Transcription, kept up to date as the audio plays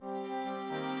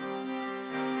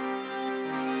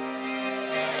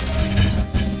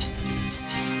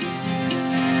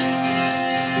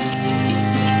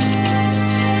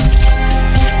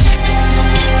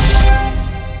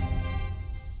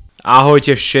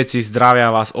Ahojte všetci,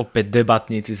 zdravia vás opäť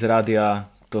debatníci z rádia.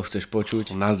 To chceš počuť?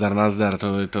 Nazdar,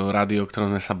 to je to rádio, o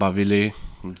ktorom sme sa bavili.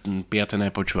 5.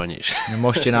 najpočúvanejšie.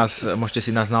 Môžete si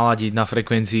nás naladiť na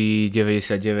frekvencii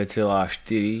 99,4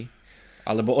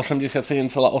 alebo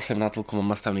 87,8, natoľko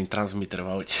mám nastavený transmitter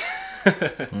v aute.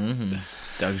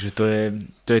 Takže to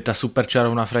je tá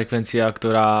superčarovná frekvencia,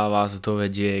 ktorá vás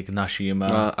dovedie k našim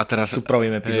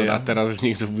suprovým epizódám. A teraz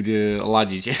niekto bude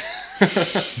ladiť.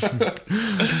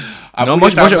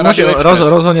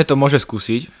 Rozhodne to môže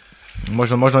skúsiť.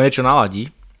 Možno niečo naladí.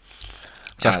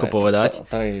 Ťažko povedať.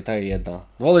 To je jedno.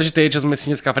 Dôležité je, čo sme si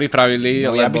dneska pripravili.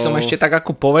 Ja by som ešte tak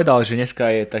ako povedal, že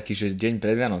dneska je taký, že deň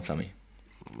pred Vianocami.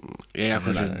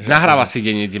 Nahráva si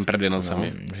deň pred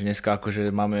Vianocami. No, že dneska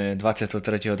akože máme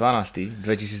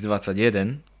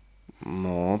 23.12.2021.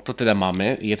 No, to teda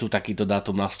máme. Je tu takýto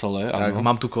dátum na stole. Tak áno.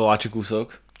 mám tu koláčik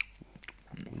kúsok.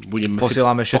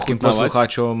 Posielame všetkým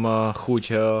poslucháčom chuť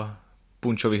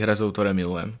punčových rezov, ktoré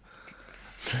milujem.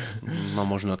 No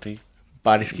možno ty.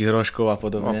 Parížských rožkov a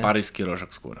podobne. No, parížský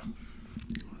rožok skôr.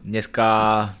 Dneska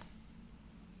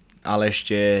ale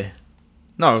ešte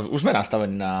už sme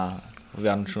nastavení na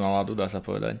vianočnú náladu, dá sa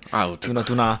povedať. Tu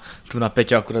na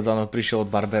Peťo akurát za mnou prišiel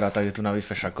od barbera, tak je tu na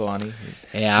vyfešakovaný.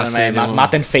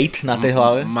 Má ten fade na tej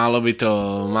hlave. Malo by to.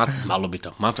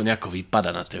 Má to nejako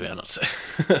vypadať na tie Vianoce.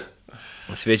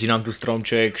 Svieti nám tu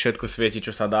stromček, všetko svieti,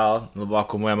 čo sa dá, lebo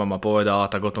ako moja mama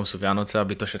povedala, tak o tom sú Vianoce,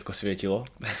 aby to všetko svietilo.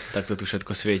 Tak to tu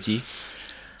všetko svieti.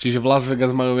 Čiže v Las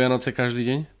Vegas majú Vianoce každý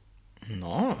deň?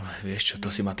 No, vieš čo, to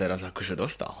si ma teraz akože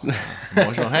dostal.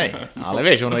 Možno hej, ale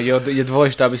vieš, ono je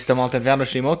dôležité, aby si tam mal ten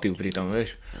vianočný motív pri tom,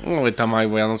 vieš. No, tam aj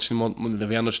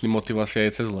vianočný motív asi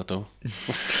aj cez leto.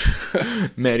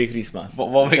 Merry Christmas.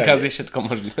 Vo Vegas je všetko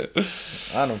možné.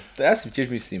 Áno, to ja si tiež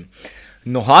myslím.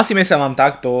 No hlásime sa vám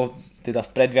takto, teda v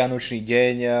predvianočný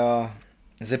deň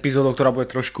s epizódou, ktorá bude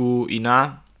trošku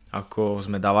iná, ako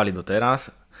sme dávali doteraz.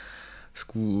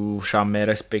 Skúšame,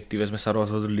 respektíve sme sa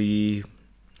rozhodli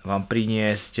vám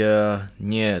priniesť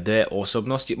nie dve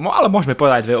osobnosti, ale môžeme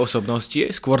povedať dve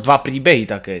osobnosti, skôr dva príbehy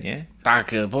také, nie?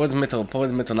 Tak, povedzme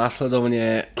to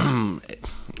následovne.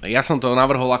 Ja som to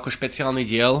navrhol ako špeciálny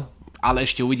diel, ale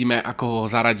ešte uvidíme, ako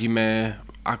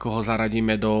ho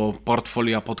zaradíme do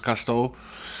portfólia podcastov,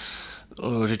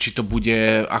 že či to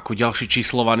bude ako ďalší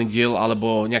číslovaný diel,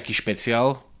 alebo nejaký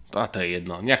špeciál. A to je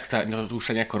jedno, už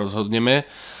sa nejako rozhodneme,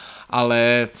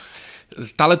 ale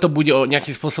stále to bude o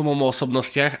nejakým spôsobom o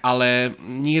osobnostiach, ale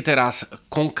nie teraz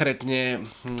konkrétne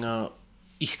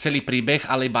ich celý príbeh,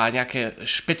 ale iba nejaké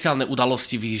špeciálne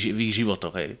udalosti v ich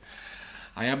životoch. Hej.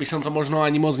 A ja by som to možno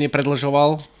ani moc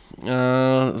nepredlžoval.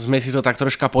 Sme si to tak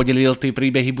troška podelili, tí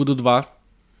príbehy budú dva.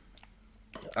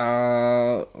 A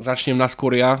začnem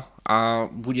najskôr ja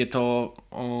a bude to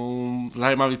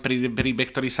zaujímavý príbeh,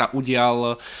 ktorý sa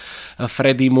udial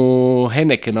Fredimu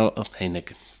Heineken.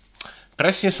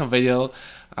 Presne som vedel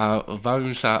a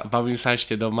bavím sa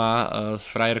ešte doma s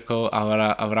frajerkou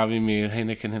a vravím mi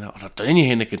Heineken. To nie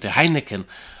je Heineken, to je Heineken.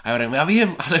 A ja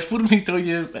viem, ale furt mi to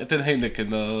ide ten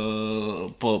Heineken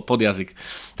pod jazyk.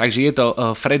 Takže je to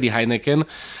Freddy Heineken.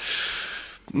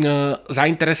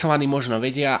 Zainteresovaní možno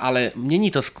vedia, ale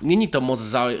není to moc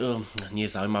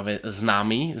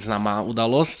známa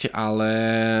udalosť, ale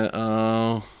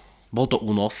bol to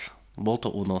únos.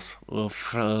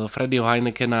 Freddyho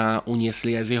Heinekena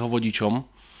uniesli aj s jeho vodičom.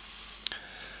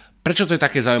 Prečo to je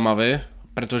také zaujímavé?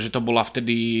 Pretože to bola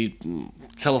vtedy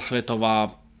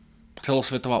celosvetová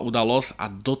udalosť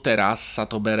a doteraz sa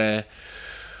to bere,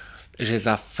 že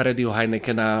za Freddyho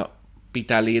Heinekena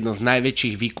pýtali jedno z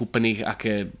najväčších výkupných,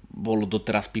 aké bolo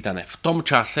doteraz pýtané. V tom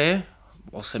čase,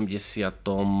 v 83.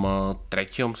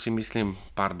 si myslím,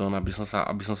 aby som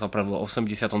sa opravil, v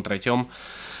 83.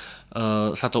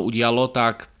 sa to udialo,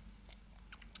 tak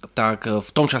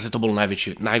v tom čase to bolo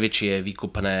najväčšie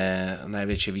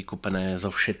výkupné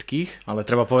zo všetkých. Ale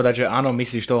treba povedať, že áno,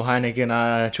 myslíš toho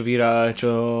Heinekena, čo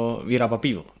vyrába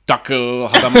pivo. Tak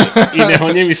hádam, iného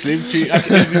nemyslím, či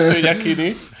existuje nejaký iný.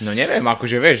 No neviem,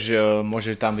 akože vieš,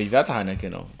 môže tam byť viac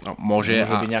Heinekenov. No, môže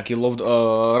byť nejaký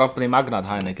ropný magnát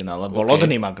Heineken, alebo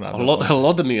lodný magnát.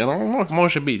 Lodný, no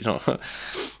môže byť. No.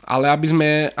 Ale aby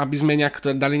sme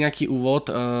dali nejaký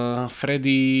úvod,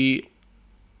 Freddy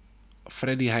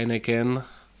Heineken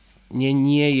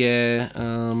nie je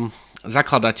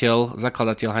zakladateľ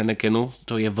Heinekenu,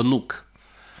 to je vnuk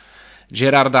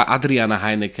Gerarda Adriana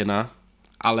Heinekena,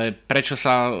 ale prečo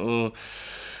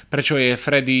je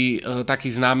Freddy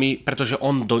taký známy? Pretože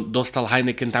on dostal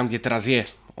Heineken tam, kde teraz je.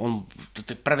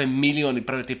 Prvé milióny,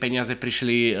 prvé tie peniaze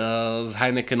prišli s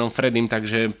Heinekenom Freddym,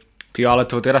 takže... Ale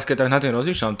to teraz, keď tak na tým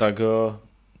rozlišam, tak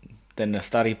ten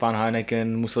starý pán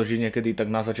Heineken musel žiť niekedy tak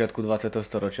na začiatku 20.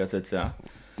 storočia cca.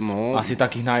 No, Asi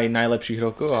takých najlepších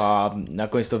rokov a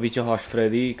nakoniec to vyťahol až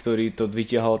Freddy, ktorý to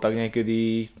vyťahol tak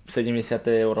niekedy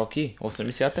 70. roky,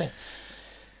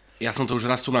 80. ja som to už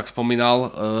raz tu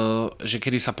spomínal, že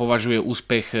kedy sa považuje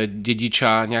úspech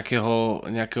dediča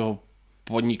nejakého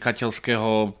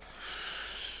podnikateľského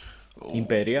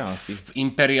Impéria asi.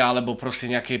 impéria alebo proste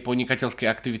nejakej podnikateľskej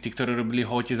aktivity, ktoré robili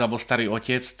ho otec alebo starý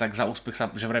otec, tak za úspech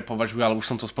sa že vraj považuje, ale už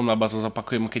som to spomínal, iba to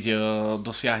zopakujem, keď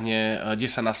dosiahne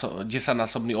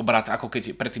 10-násobný obrat, ako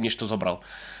keď predtým než to zobral.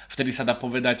 Vtedy sa dá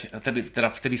povedať,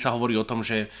 vtedy sa hovorí o tom,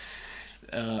 že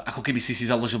ako keby si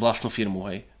založil vlastnú firmu,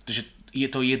 hej. Takže je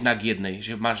to jednak jednej,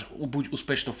 že máš buď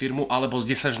úspešnú firmu, alebo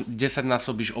 10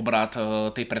 násobíš obrat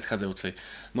tej predchádzajúcej.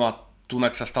 No a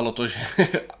tunak sa stalo to, že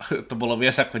to bolo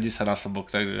viac ako 10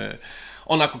 násobok, takže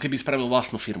on ako keby spravil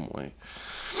vlastnú firmu. Hej.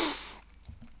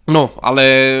 No, ale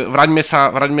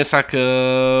vráťme sa k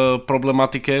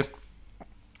problematike.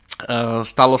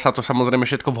 Stalo sa to samozrejme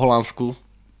všetko v Holandsku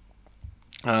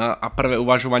a prvé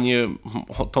uvažovanie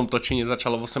o tomto čine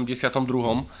začalo v 82.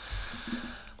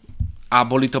 A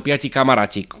boli to 5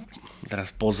 kamaráti.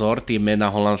 Teraz pozor, tie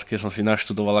mená holandské som si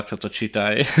naštudoval, ak sa to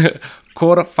číta.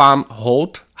 Cor van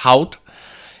Hout,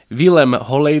 Willem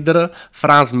Holleder,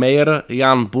 Frans Meyer,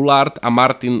 Jan Bullard a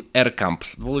Martin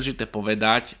Erkamps. Dôležité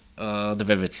povedať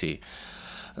dve veci.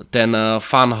 Ten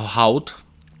Van Hout,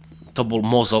 to bol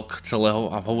mozog celého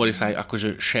a hovorí sa aj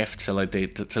akože šéf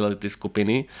celej tej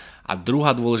skupiny. A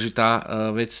druhá dôležitá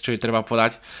vec, čo je treba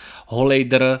povedať,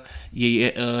 Holleder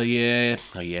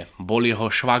bol jeho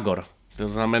švagor. To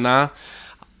znamená,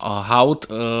 Hout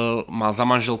mal za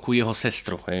manželku jeho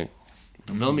sestru. Hej.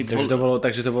 Takže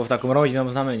to bolo v takom rodinnom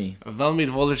znamení. Veľmi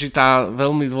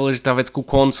dôležitá vec ku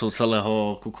koncu,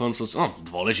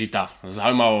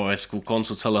 zaujímavá vec ku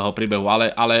koncu celého príbehu,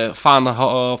 ale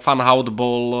Van Hout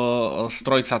bol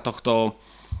strojca tohto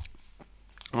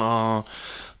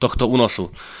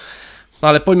únosu. No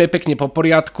ale poďme pekne po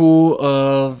poriadku.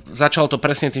 Začal to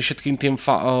presne všetkým tým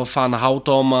Van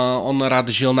Houtom. On rád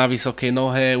žil na vysokej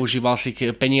nohe, užíval si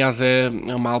peniaze,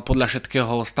 mal podľa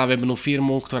všetkého stavebnú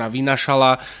firmu, ktorá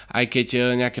vynašala, aj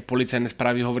keď nejaké policajné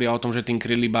správy hovoria o tom, že tým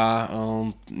kryl iba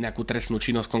nejakú trestnú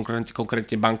činnosť,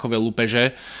 konkrétne bankové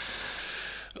lúpeže.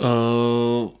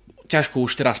 Ťažko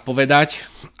už teraz povedať,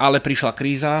 ale prišla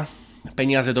kríza,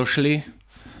 peniaze došli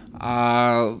a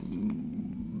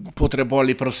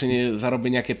potrebovali proste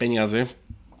zarobiť nejaké peniaze.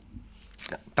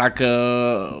 Tak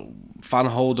Van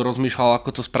Hout rozmýšľal, ako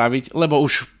to spraviť, lebo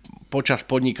už počas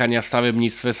podnikania v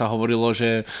stavebníctve sa hovorilo,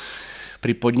 že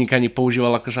pri podnikaní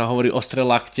používal, ako sa hovorí, ostré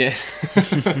lakte.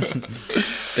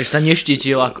 Takže sa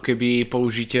neštítil ako keby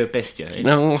použiť peste. Ne?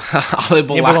 No,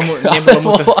 alebo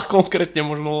konkrétne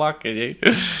možno lakeť.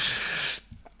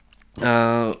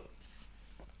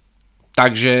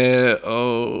 Takže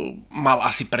mal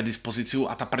asi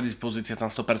predispozíciu a tá predispozícia tam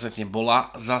 100%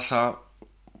 bola. Zasa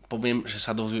poviem, že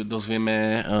sa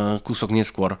dozvieme kúsok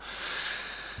neskôr.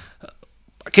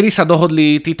 Kedy sa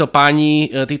dohodli títo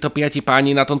 5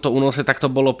 páni na tomto únose, tak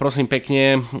to bolo prosím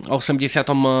pekne v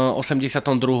 82.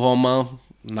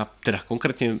 Teda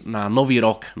konkrétne na Nový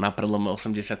rok, na prelome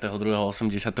 82.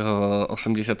 83.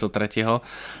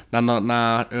 Na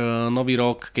Nový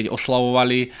rok, keď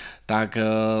oslavovali, tak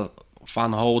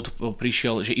Van Hout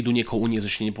prišiel, že idú niekoho uniesť,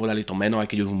 ešte nepovedali to meno, aj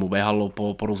keď už mu behalo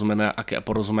porozumie,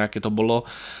 aké to bolo,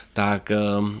 tak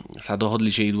sa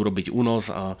dohodli, že idú robiť únos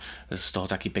a z toho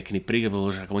taký pekný príbeh bol,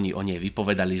 že oni o nej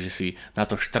vypovedali, že si na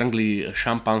to štrngli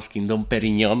šampanským Dom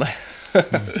Perignon.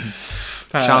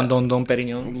 Chandon Dom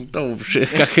Perignon. To už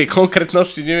aké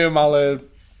konkrétnosti neviem, ale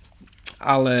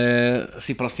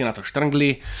si proste na to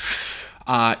štrngli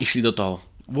a išli do toho.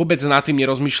 Vôbec nad tým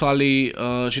nerozmýšľali,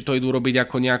 že to idú robiť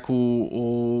ako nejakú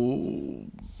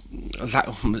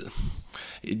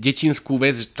detinskú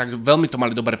vec, tak veľmi to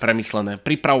mali dobre premyslené.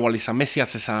 Pripravovali sa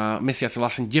mesiace,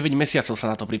 vlastne 9 mesiacov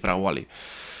sa na to pripravovali,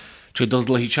 čo je dosť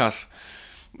dlhý čas.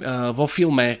 Vo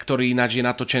filme, ktorý ináč je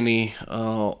natočený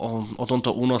o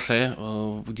tomto únose,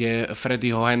 kde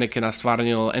Freddyho Heinekena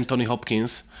stvárnil Anthony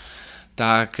Hopkins,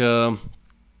 tak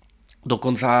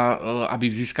dokonca, aby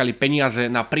získali peniaze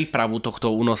na prípravu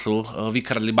tohto únosu,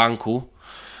 vykradli banku.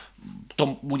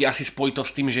 To bude asi spojito s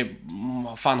tým, že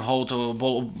Van Hout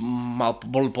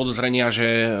bol podozrenia,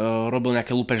 že robil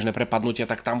nejaké lúpežné prepadnutia,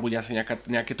 tak tam bude asi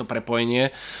nejaké to prepojenie,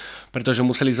 pretože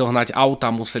museli zohnať auta,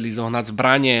 museli zohnať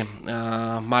zbrane,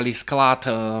 mali sklad,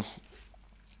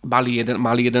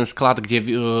 mali jeden sklad,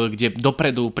 kde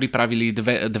dopredu pripravili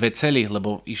dve cely,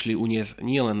 lebo išli uniesť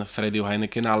nielen Freddyho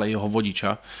Heinekena, ale jeho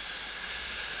vodiča.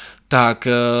 tak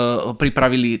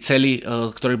pripravili cely,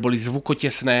 ktoré boli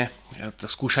zvukotesné,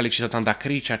 skúšali, či sa tam dá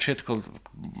kričať, všetko,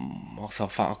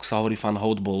 ako sa hovorí,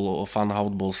 Funhouse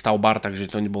bol stavbar,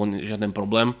 takže to nebol žiaden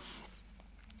problém.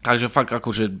 Takže fakt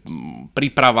akože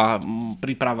príprava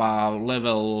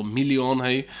level 1 000 000,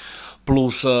 hej,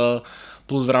 plus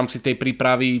v rámci tej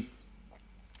prípravy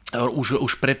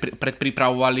už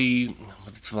predpripravovali,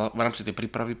 v rámci tej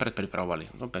prípravy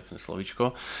predpripravovali, no pekné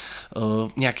slovíčko,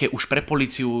 nejaké už pre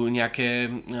políciu, nejaké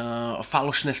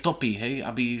falošné stopy, hej,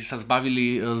 aby sa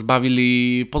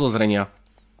zbavili podozrenia.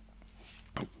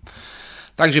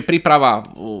 Takže príprava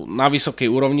na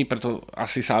vysokej úrovni, preto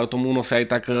asi sa o tom únose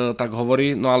aj tak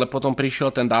hovorí, no ale potom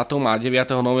prišiel ten dátum a 9.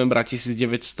 novembra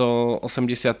 1983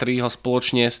 ho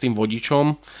spoločne s tým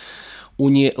vodičom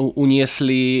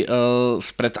uniesli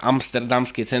spred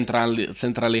amsterdamskej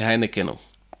centrály Heinekenu.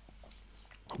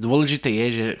 Dôležité je,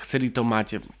 že chceli to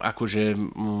mať akože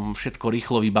všetko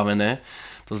rýchlo vybavené,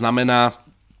 to znamená,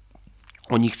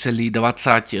 oni chceli za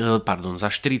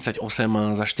 48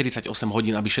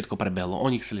 hodín, aby všetko prebehlo.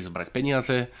 Oni chceli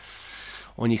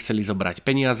zobrať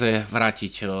peniaze,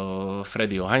 vrátiť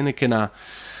Freddyho Heinekena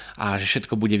a že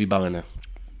všetko bude vybavené.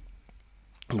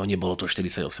 No nebolo to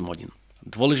 48 hodín.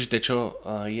 Dôležité, čo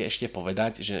je ešte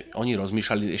povedať, že oni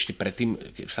rozmýšľali ešte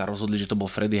predtým, keď sa rozhodli, že to bol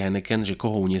Freddy Heineken, že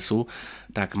koho unesú,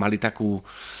 tak mali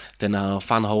ten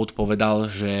Funhouse povedal,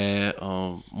 že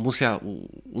musia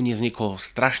uniesť niekoho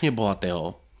strašne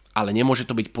bohatého, ale nemôže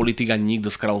to byť politik ani nikto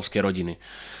z kráľovskej rodiny.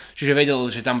 Čiže vedel,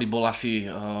 že tam by bol asi...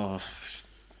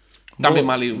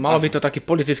 Malo by to taký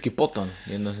politický potom,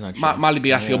 jednoznačne. Mali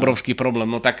by asi obrovský problém.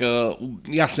 No tak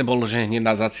jasne bolo, že hneď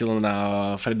na zacíl na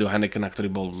Freddyho Heinekena, ktorý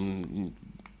bol...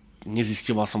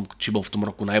 Nezisťoval som, či bol v tom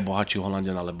roku najbohatší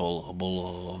Holanďan, ale bol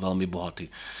veľmi bohatý.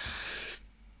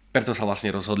 Preto sa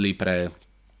vlastne rozhodli pre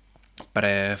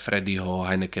Freddyho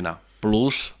Heinekena.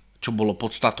 Plus, čo bolo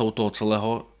podstatou toho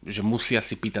celého, že musia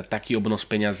si pýtať taký obnos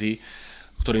peňazí,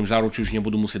 ktorým zaručujú, že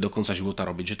nebudú musieť do konca života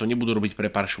robiť. Že to nebudú robiť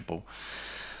pre pár šupov.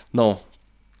 No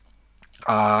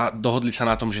a dohodli sa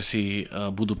na tom, že si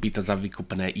budú pýtať za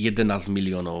výkupné 11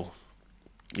 miliónov.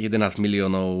 11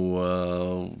 miliónov,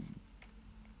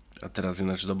 a teraz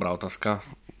ináč dobrá otázka,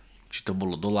 či to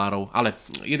bolo dolárov, ale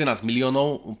 11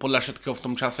 miliónov, podľa všetkého v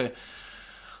tom čase,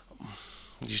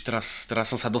 teraz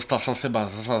som sa dostal som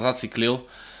zacyklil,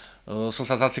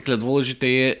 dôležité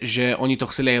je, že oni to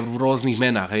chceli aj v rôznych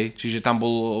menách, hej, čiže tam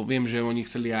viem, že oni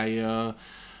chceli aj...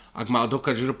 Ak ma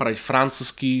dokážeš opraviť,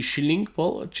 francúzsky šiling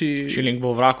bol? Šiling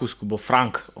bol v Rakúsku, bol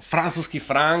frank. Francúzsky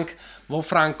frank, vo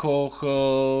frankoch,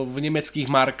 v nemeckých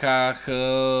markách,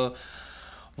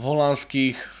 v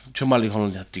holandských. Čo mali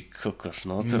Holandia? Ty kokos,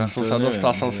 no. Teraz som sa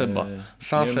dostal sám seba.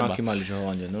 Neviem, aký mali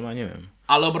Holandia, no ja neviem.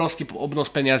 Ale obrovský obnos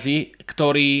peňazí,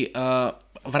 ktorý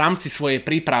v rámci svojej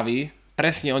prípravy,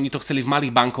 presne oni to chceli v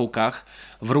malých bankovkách,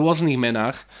 v rôznych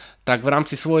menách, tak v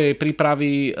rámci svojej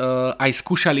prípravy aj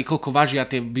skúšali, koľko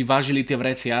by vážili tie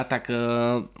vrecia, tak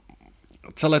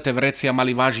celé tie vrecia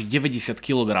mali vážiť 90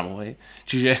 kg. Hej.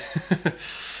 Čiže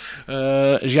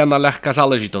žiadna ľahká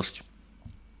záležitosť.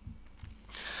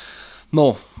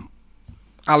 No,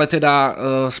 ale teda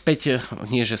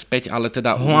ale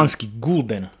teda... Holandský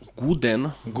gulden.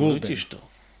 Gulden? Vidíš to?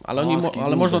 Ale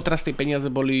možno teraz tie peniaze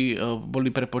boli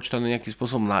prepočtané nejakým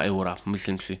spôsobom na eurá,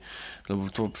 myslím si. Lebo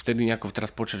to vtedy nejako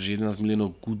teraz počať, že 11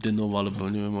 miliónov gudenov, alebo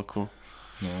neviem ako...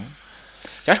 No.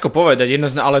 Ťažko povedať,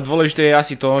 ale dôležité je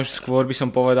asi to, že skôr by som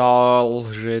povedal,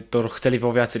 že to chceli vo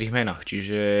viacerých menách.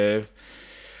 Čiže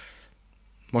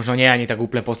možno nie je ani tak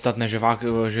úplne podstatné, že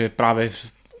práve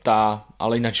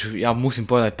ale ináč ja musím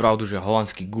povedať pravdu, že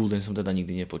holandský gulden som teda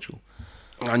nikdy nepočul.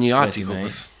 Ani ja, ty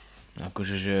kokos.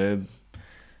 Akože, že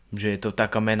je to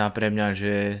taká mena pre mňa,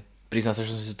 že priznám sa,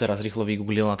 že som si to teraz rýchlo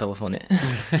vygooglil na telefóne.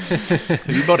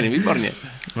 Výborne.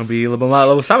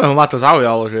 Lebo samého ma to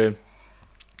zaujalo,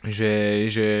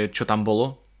 že čo tam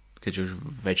bolo, keďže už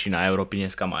väčšina Európy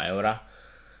dneska má eura.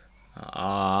 A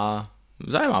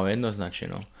zaujímavé,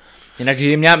 jednoznačne. No. Inak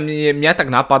mňa tak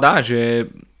napadá, že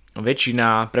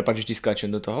väčšina, prepáč, že ti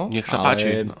skáčem do toho. Nech sa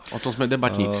páči, o tom sme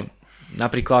debatníci.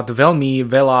 Napríklad veľmi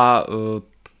veľa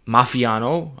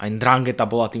mafiánov, aj Ndrangheta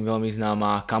bola tým veľmi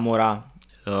známa, Camorra,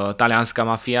 talianská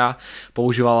mafia,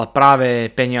 používala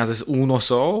práve peniaze z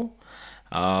únosov,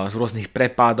 z rôznych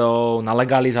prepadov na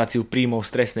legalizáciu príjmov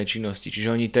z trestnej činnosti.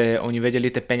 Čiže oni vedeli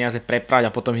tie peniaze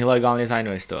preprať a potom ich legálne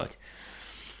zainvestovať.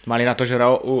 Mali na to, že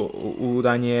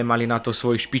údajne mali na to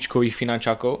svojich špičkových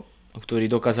finančákov,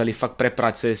 ktorí dokázali fakt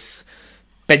preprať cez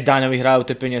 5 daňových rájov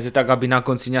tie peniaze tak, aby na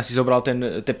konci dňa si zobral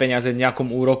tie peniaze v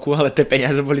nejakom úroku, ale tie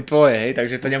peniaze boli tvoje, hej,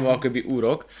 takže to nebol akoby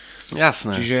úrok.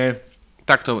 Jasné. Čiže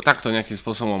takto nejakým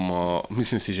spôsobom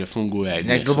myslím si, že funguje aj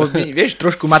dnes. Lebo, vieš,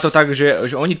 trošku má to tak,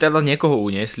 že oni teda niekoho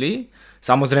uniesli,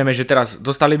 samozrejme, že teraz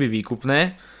dostali by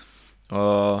výkupné,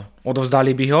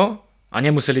 odovzdali by ho a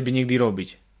nemuseli by nikdy robiť.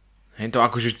 Hej, to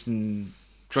akože,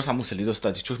 čo sa museli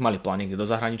dostať? Čo mali plán niekde do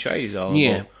zahraničia ísť? Alebo...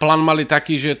 Nie, plán mali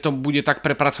taký, že to bude tak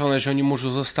prepracované, že oni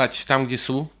môžu zostať tam, kde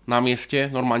sú, na mieste,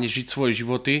 normálne žiť svoje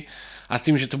životy. A s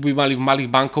tým, že to by mali v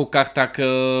malých bankovkách, tak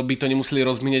by to nemuseli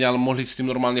rozmieňať, ale mohli s tým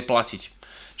normálne platiť.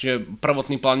 Že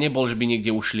prvotný plán nebol, že by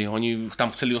niekde ušli. Oni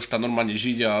tam chceli ostať normálne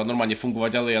žiť a normálne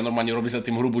fungovať ďalej a normálne robiť sa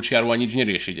tým hrubú čiaru a nič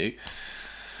neriešiť.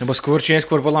 Lebo skôr či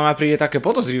neskôr podľa mňa príde také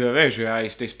podozrivé, vieš, že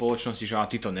aj z tej spoločnosti, že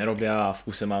tí to nerobia a v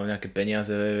kúse majú nejaké peniaze,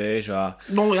 vieš, a...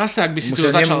 No jasne, ak by si to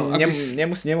začal...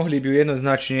 Nemohli by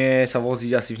jednoznačne sa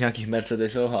voziť asi v nejakých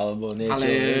Mercedesoch alebo niečo. Ale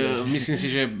myslím si,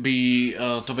 že by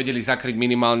to vedeli zakryť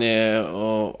minimálne,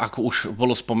 ako už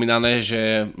bolo spomínané,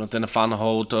 že ten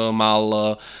Fanhout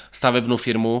mal stavebnú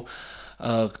firmu,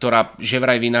 ktorá že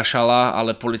vraj vynašala,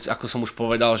 ale ako som už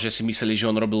povedal, že si mysleli, že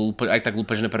on robil aj tak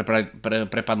lúpežné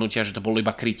prepadnutia, že to bolo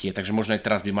iba krytie, takže možno aj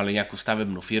teraz by mali nejakú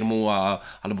stavebnú firmu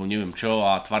alebo neviem čo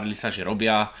a tvárili sa, že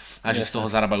robia a že z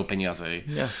toho zarábajú peniaze.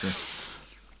 Jasne.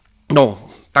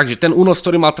 No, takže ten únos,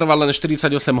 ktorý mal trvať len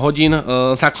 48 hodín,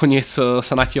 nakoniec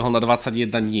sa natiahol na 21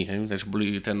 dní. Takže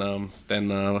boli ten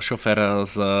šofér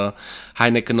s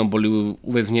Heinekenom boli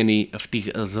uväznení v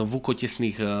tých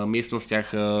zvukotesných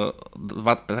miestnostiach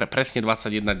presne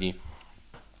 21 dní.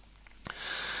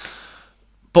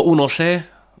 Po únose,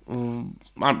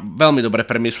 veľmi dobre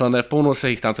premyslené, po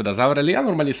únose ich tam teda zavreli a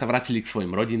normálne sa vrátili k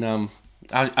svojim rodinám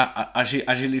a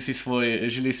žili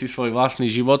si svoj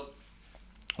vlastný život.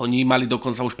 Oni mali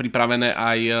dokonca už pripravený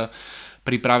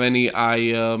aj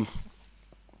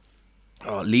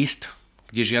list,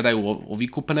 kde žiadajú o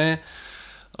výkupné.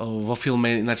 Vo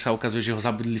filme ináč sa ukazuje, že ho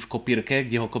zabudli v kopírke,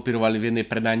 kde ho kopírovali v jednej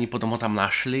predajni, potom ho tam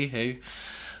našli, hej.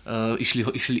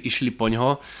 Išli po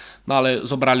ňoho. No ale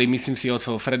zobrali, myslím si, od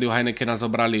Freddyho Heinekena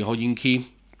zobrali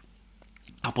hodinky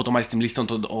a potom aj s tým listom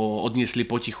to odniesli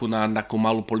potichu na takú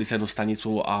malú policajnú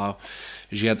stanicu a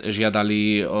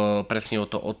žiadali presne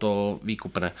o to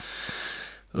výkupné.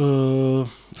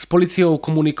 S políciou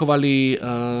komunikovali,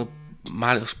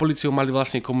 s políciou mali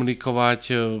vlastne komunikovať,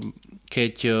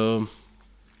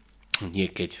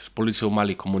 s políciou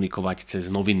mali komunikovať cez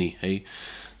noviny, hej.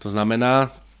 To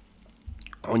znamená,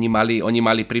 oni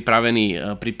mali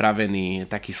pripravený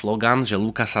taký slogan, že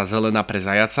Lukasa zelená pre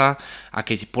zajaca, a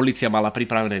keď polícia mala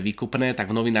pripravené výkupné,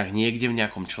 tak v novinách niekde v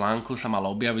nejakom článku sa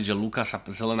malo objaviť, že Lukasa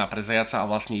zelená pre zajaca a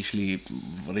vlastne išli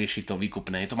riešiť to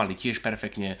výkupné. To mali tiež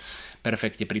perfektne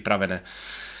pripravené.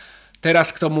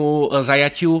 Teraz k tomu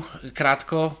zajatiu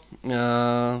krátko.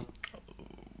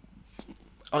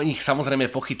 Oni ich samozrejme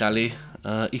pochytali,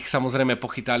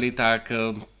 tak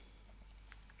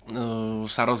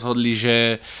sa rozhodli,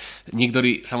 že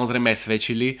niektorí samozrejme aj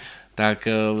svedčili, tak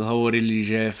hovorili,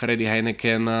 že Freddy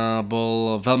Heineken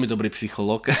bol veľmi dobrý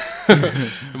psychológ.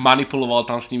 Manipuloval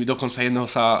tam s nimi, dokonca jedného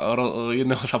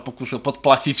sa pokúsil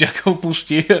podplatiť, ako ho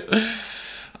pustí.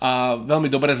 A veľmi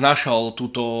dobre znášal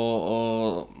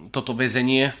toto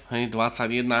väzenie,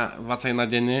 21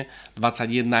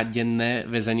 denné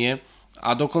väzenie.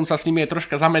 A dokonca s nimi je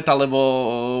troška zametal, lebo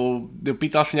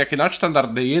pýtal si nejaké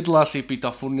nadštandardné jedlá, si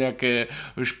pýtal furt nejaké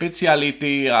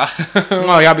špeciality.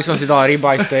 No ja by som si dal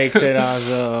ribeye steak teraz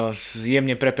s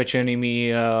jemne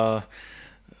prepečenými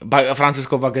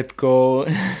francúzskou bagetkou.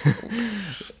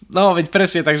 No veď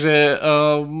presne, takže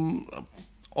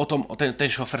ten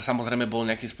šofer samozrejme bol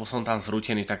nejakým spôsobom tam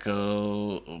zrútený, tak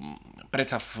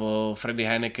predsa Freddy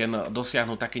Heineken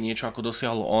dosiahnuť také niečo, ako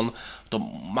dosiahol on,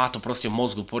 má to proste v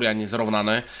mozgu poriadne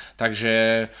zrovnané,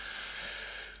 takže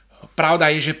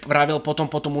pravda je, že pravil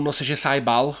potom únose, že sa aj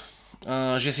bal,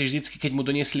 že si vždycky, keď mu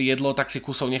doniesli jedlo, tak si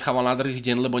kúsok nechával na druhý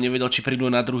deň, lebo nevedel, či prídu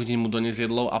na druhý deň mu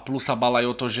doniesť jedlo, a plus sa bal aj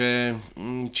o to, že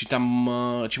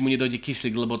či mu nedojde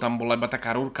kyslík, lebo tam bola iba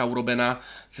taká rúrka urobená,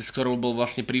 cez ktorou bol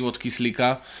vlastne prívod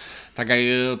kyslíka, tak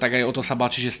aj o to sa bal,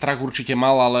 čiže strach určite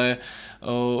mal, ale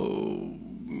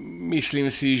myslím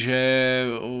si, že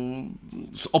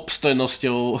s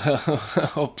obstojnosťou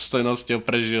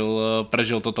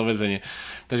prežil toto väzenie.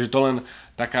 Takže to len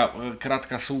taká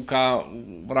krátka súka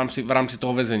v rámci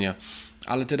toho väzenia.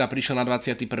 Ale teda prišiel na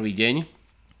 21. deň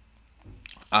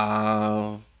a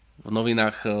v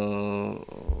novinách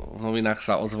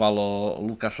sa ozvalo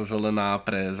Lukasa zelená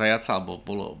pre zajaca, alebo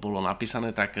bolo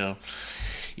napísané, tak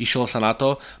išlo sa na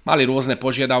to. Mali rôzne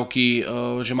požiadavky,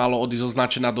 že malo odísť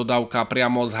označená dodávka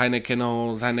priamo z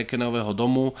Heinekenového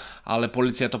domu, ale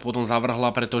polícia to potom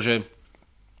zavrhla, pretože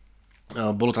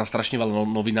Bolo tam strašne veľa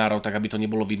novinárov, tak aby to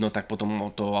nebolo vidno, tak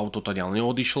potom to auto ďalej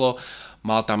neodišlo.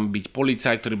 Mal tam byť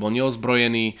policajt, ktorý bol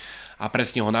neozbrojený a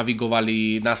presne ho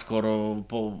navigovali, naskôr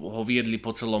ho viedli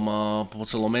po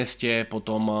celom meste,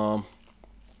 potom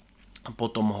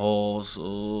ho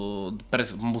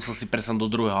musel si presať do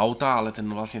druhého auta, ale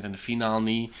ten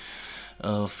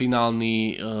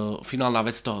finálna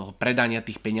vec toho predania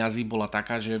tých peňazí bola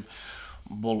taká, že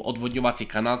bol odvodňovací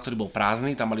kanál, ktorý bol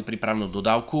prázdny, tam mali pripravenú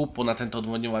dodávku, na tento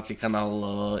odvodňovací kanál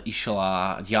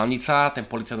išla diaľnica, ten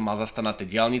policajt mal zastať na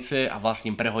tej diaľnice a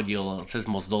vlastne prehodil cez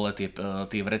most dole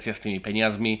tie vrecia s tými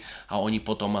peniazmi a oni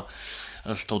potom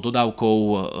s tou dodávkou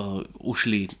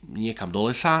ušli niekam do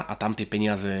lesa a tam tie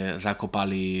peniaze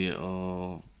zakopali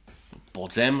pod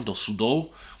zem do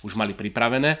sudov, už mali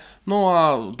pripravené, no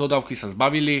a dodávky sa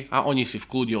zbavili a oni si v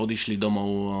kľude odišli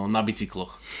domov na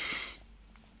bicykloch.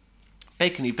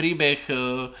 Pekný príbeh.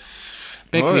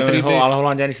 Ale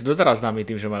Holandiani sú doteraz známi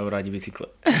tým, že majú rádi bicykle.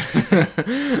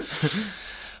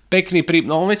 Pekný príbeh.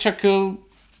 No však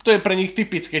to je pre nich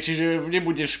typické, čiže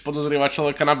nebudeš podozrievať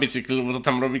človeka na bicykli, lebo to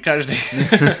tam robí každý.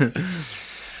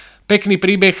 Pekný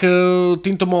príbeh,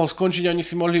 týmto mohol skončiť, oni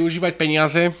si mohli užívať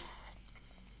peniaze,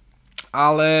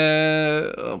 ale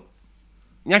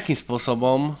nejakým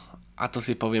spôsobom, a to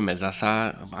si povieme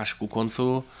zasa až ku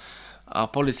koncu, a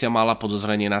polícia mala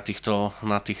podozrenie na týchto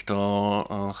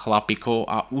chlapíkov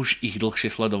a už ich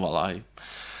dlhšie sledovala aj.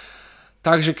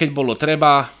 Takže keď bolo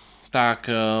treba,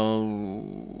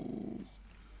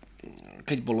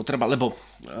 lebo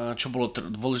čo bolo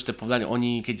dôležité povedať,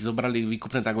 oni keď zobrali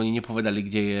výkupné, tak oni nepovedali,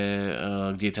 kde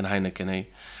je ten Heineken,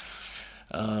 hej.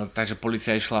 Takže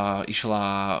polícia išla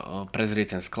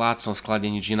prezrieť ten sklad, v tom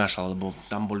sklade nič nenašla, lebo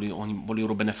tam boli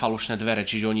urobené falošné dvere,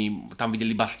 čiže oni tam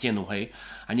videli iba stenu, hej,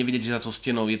 a nevideli, že za tou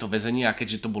stenou je to väzenie a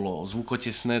keďže to bolo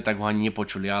zvukotesné, tak ho ani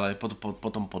nepočuli, ale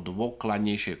potom po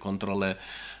dôkladnejšej kontrole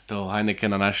toho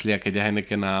Heinekena našli a keď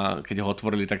ho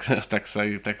otvorili, tak sa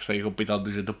ich opýtal,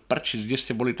 že do prči, kde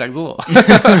ste boli tak dlho?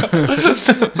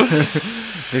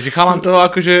 Takže chalan to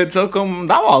akože celkom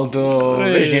dával to,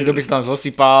 vieš, niekto by sa tam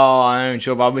zosypal a neviem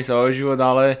čo, bál by sa o život,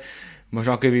 ale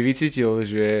možno keby vycítil,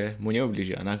 že mu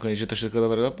neublížia a nakoniec, že to všetko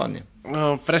dobre dopadne.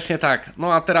 No, presne tak.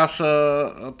 No a teraz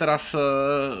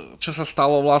čo sa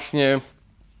stalo vlastne,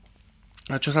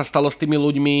 čo sa stalo s tými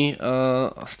ľuďmi,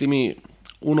 s tými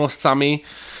únoscami,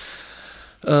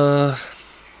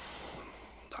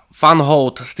 Van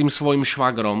Hout s tým svojím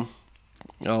švagrom,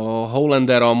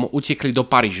 Holanderom, utekli do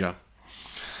Paríža.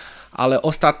 Ale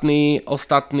ostatní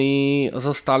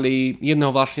zostali,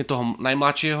 jedného vlastne toho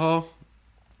najmladšieho,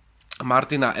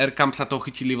 Martina Erkamp sa toho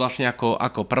chytili vlastne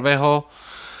ako prvého.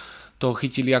 Toho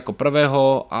chytili ako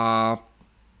prvého a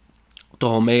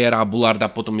toho Meyera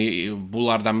Bullarda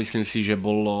myslím si, že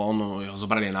ono ho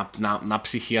zobrali na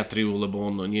psychiatriu, lebo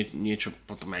on niečo,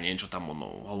 potom ja neviem, čo tam on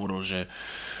hovoril, že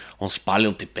on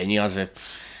spálil tie peniaze.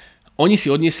 Oni si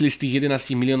odniesli z tých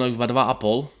 11 miliónov iba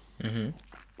 2,5.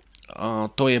 Mm-hmm.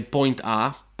 To je point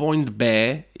A. Point B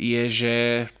je, že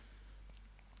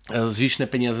zvyšné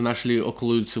peniaze našli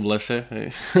okolujúci v lese.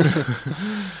 Hej.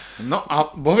 No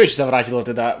a Boh vie, či sa vrátilo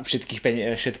teda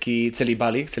všetky celý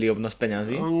balík, celý obnos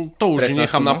peňazí? To už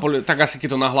nechám na tak asi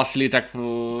keď to nahlasili, tak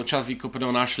čas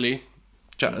výkupného našli.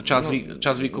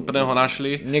 Čas výkupného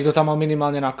našli. Niekto tam mal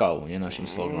minimálne na kávu, nie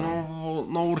našim slovom.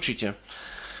 No určite.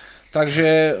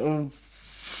 Takže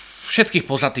všetkých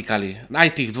pozatýkali. Aj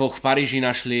tých dvoch v Paríži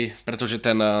našli, pretože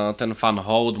ten Van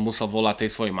Hout musel volať tej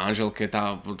svojej manželke.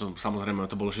 Samozrejme,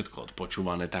 to bolo všetko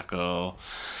odpočúvané, tak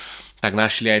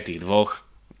našli aj tých dvoch.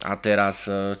 A teraz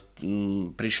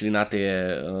prišli na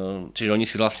tie, čiže oni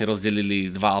si vlastne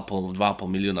rozdelili 2,5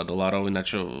 milióna dolárov,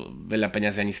 ináč veľa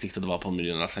peňazí ani z týchto 2,5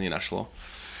 milióna sa nenašlo.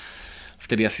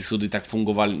 Vtedy asi súdy tak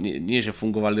fungovali, nie že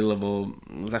fungovali, lebo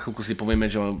za chvíľku si povieme,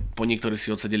 že po niektorí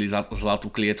si odsedeli zlatú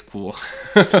klietku,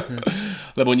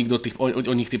 lebo nikto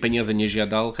o nich tie peniaze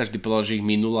nežiadal, každý povedal, že ich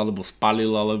minul, alebo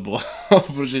spalil, alebo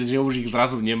že už ich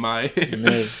zrazu nemá.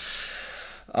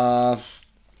 A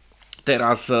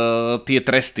teraz tie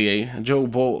tresty, Joe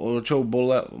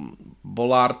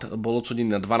Bollard bol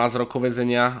odsudený na 12 rokov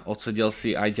väzenia, odsedel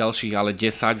si aj ďalších, ale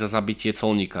 10 za zabitie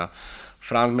colníka.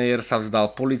 Frank Meyer sa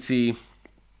vzdal policii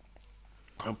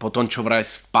po tom, čo vraj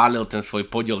spálil ten svoj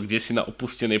podiel kdesi na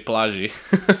opustenej pláži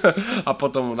a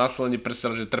potom následne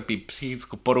predstavil, že trpí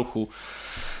psychickú poruchu,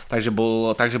 takže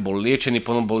bol liečený,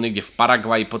 potom bol niekde v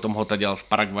Paraguaji, potom ho tadiaľ z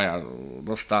Paraguaja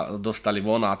dostali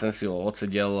von a ten si ho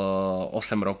odsedel 8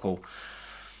 rokov.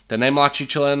 Ten najmladší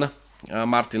člen,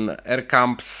 Martin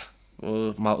Erkamps,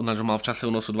 mal v čase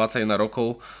únosu 21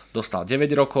 rokov, dostal 9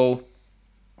 rokov.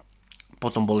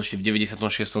 potom bol ešte v 96.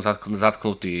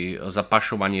 zatknutý za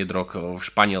pašovanie drog v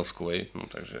Španielsku. No,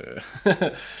 takže...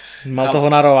 Mal toho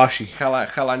na rováši.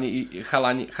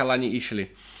 Chalani išli.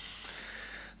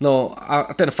 No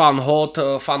a ten Van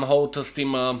Hout s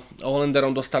tým Hollanderom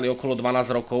dostali okolo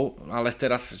 12 rokov, ale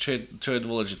teraz, čo je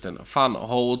dôležité, Van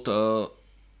Hout,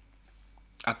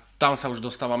 a tam sa už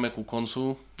dostávame ku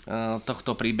koncu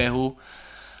tohto príbehu.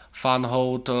 Van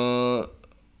Hout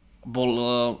bol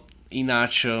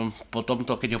ináč po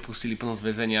tomto, keď ho pustili plno z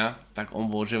väzenia, tak on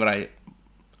bol že vraj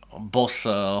boss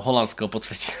holandského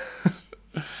podsvetia.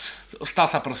 Stal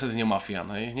sa proste z neho mafián,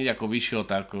 hej. Hneď ako vyšiel,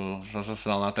 tak sa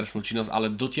dal na trestnú činnosť,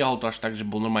 ale dotiahol to až tak, že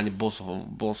bol normálne boss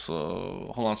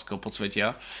holandského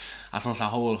podsvetia. A som sa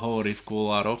hovorí v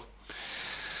kuloároch.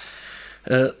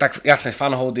 Tak jasne,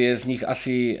 Van Hout je z nich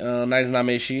asi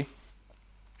najznámejší,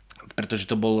 pretože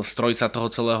to bol strojca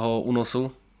toho celého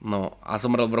únosu. No a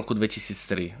zomrel v roku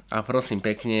 2003. A prosím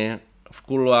pekne,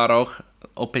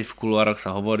 opäť v kuloároch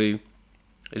sa hovorí,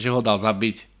 že ho dal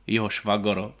zabiť jeho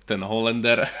švagor, ten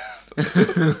Hollander.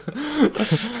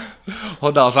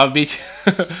 Ho dal zabiť.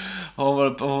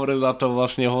 Hovorila to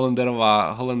vlastne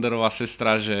Hollanderová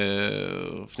sestra, že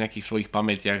v nejakých svojich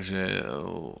pamätiach, že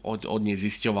od nej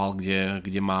zisťoval,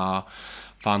 kde má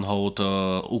Van Hout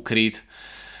ukryt,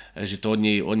 že to od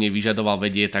nej vyžadoval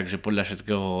vedieť, takže podľa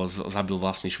všetkého zabil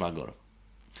vlastný švagor.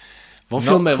 Vo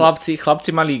filme...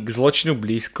 Chlapci mali k zločinu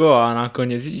blízko a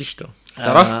nakoniec vidíš to.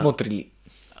 Sa rozkmotrili.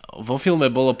 Vo filme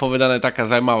bolo povedané taká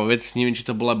zaujímavá vec, neviem, či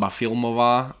to bola iba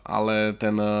filmová, ale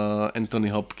ten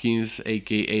Anthony Hopkins,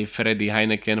 a.k.a. Freddy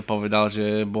Heineken, povedal,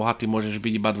 že bohatý môžeš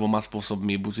byť iba dvoma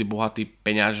spôsobmi. Buď si bohatý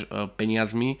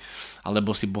peniazmi,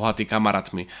 alebo si bohatý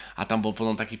kamarátmi. A tam bol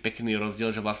potom taký pekný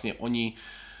rozdiel, že vlastne oni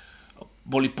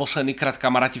boli posledný krát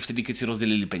kamaráti vtedy, keď si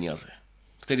rozdelili peniaze.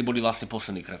 Vtedy boli vlastne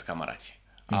posledný krát kamaráti.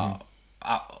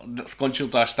 A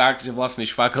skončil to až tak, že vlastný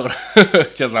švagor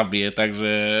ťa zabije,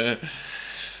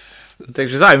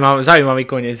 Takže zaujímavý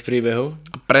koniec príbehu.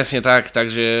 Presne tak,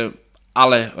 takže,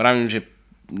 ale vravím, že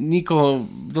nikoho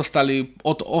dostali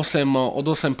od 8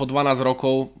 po 12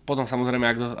 rokov, potom samozrejme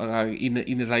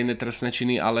iné za iné trestné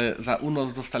činy, ale za únos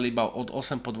dostali iba od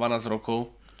 8 po 12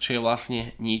 rokov, čo je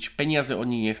vlastne nič. Peniaze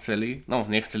oni nechceli,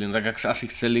 tak ak sa asi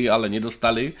chceli, ale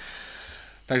nedostali.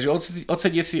 Takže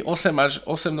odsedieť si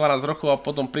 8-12 rokov a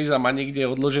potom prísť a mať niekde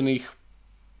odložených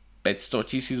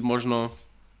 500 000 možno.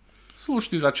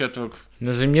 Slušný začiatok. No,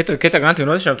 keď tak na tým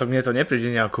rozlišam, tak mne to nepríde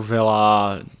nejako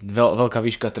veľká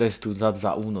výška trestu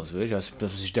za únos, vieš. Ja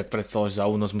si tak predstavil, že za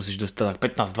únos musíš dostať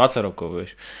tak 15-20 rokov,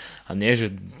 vieš. A nie, že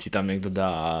ti tam niekto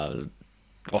dá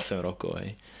 8 rokov,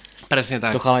 hej. Presne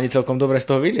tak. To chalani celkom dobre z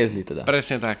toho vyliezli teda.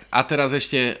 Presne tak. A teraz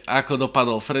ešte, ako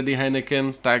dopadol Freddy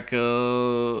Heineken, tak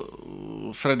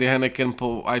Freddy Heineken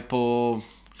aj po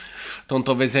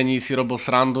tomto väzení si robil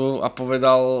srandu a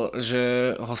povedal,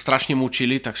 že ho strašne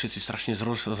mučili, tak všetci strašne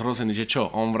zrození, že čo?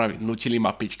 On vraví, nutili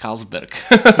ma piť Carlsberg.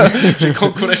 Že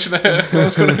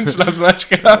konkurenčná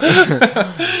značka.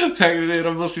 Takže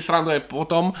robil si srandu aj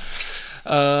potom.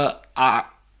 A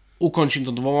ukončím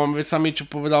to dvoma vecami, čo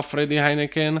povedal Freddy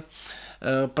Heineken.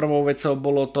 Prvou vecou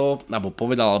bolo to,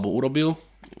 alebo urobil,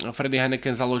 Freddy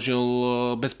Heineken založil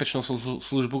bezpečnostnú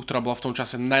službu, ktorá bola v tom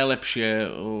čase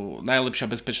najlepšia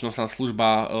bezpečnostná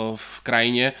služba v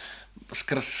krajine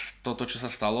skrz toto, čo sa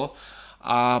stalo.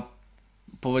 A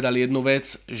povedali jednu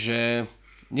vec, že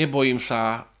nebojím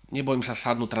sa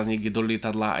sadnúť teraz niekde do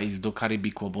lietadla a ísť do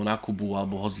Karibiku, alebo na Kubu,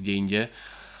 alebo hoď kde inde.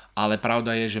 Ale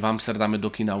pravda je, že v Amsterdame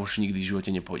do kina už nikdy v živote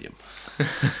nepôjdem.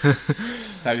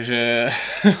 Takže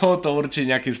ho to určite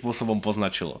nejakým spôsobom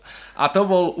poznačilo. A to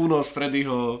bol únos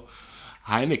Freddyho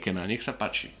Heinekena, nech sa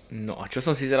páči. No a čo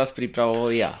som si teraz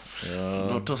pripravoval ja?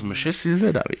 No to sme všetci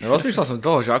zvedaví. Rozmýšľal som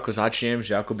toho, že ako začnem,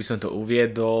 že ako by som to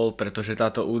uviedol, pretože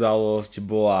táto udalosť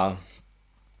bola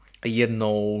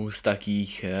jednou z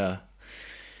takých,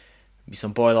 by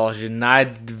som povedal, že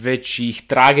najväčších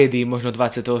tragédií možno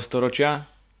 20.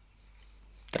 storočia.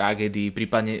 Tragédii,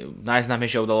 prípadne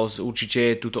najznámejšia udalosť,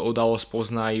 určite túto udalosť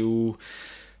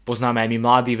poznáme aj my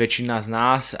mladí, väčšina z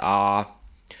nás, a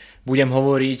budem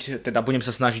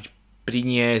sa snažiť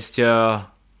priniesť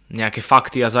nejaké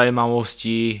fakty a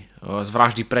zaujímavosti z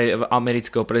vraždy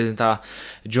amerického prezidenta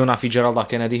Johna Fitzgeralda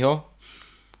Kennedyho.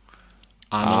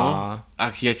 Áno,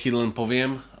 ak ja ti len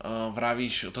poviem,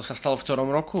 vravíš, to sa stalo v ktorom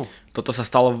roku? Toto sa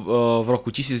stalo v roku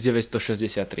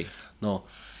 1963. No,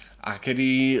 a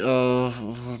kedy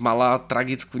mala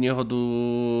tragickú nehodu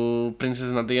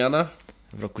princezna Diana?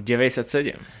 V roku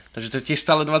 97. Takže to je tiež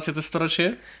stále 20.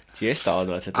 storočie? Tiež stále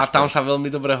 20. storočie. A tam sa veľmi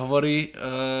dobre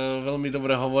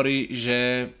hovorí,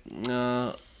 že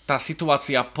tá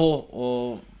situácia po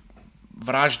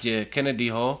vražde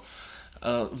Kennedyho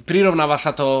Prirovnáva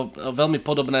sa to veľmi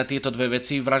podobné tieto dve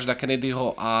veci, vražda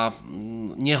Kennedyho a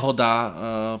nehoda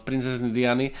princezny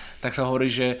Diany, tak sa hovorí,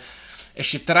 že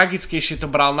ešte tragickejšie to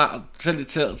bral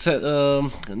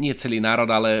nie celý národ,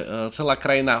 ale celá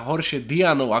krajina horšie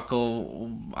Dianu ako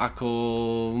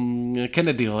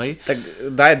Kennedyho, hej? Tak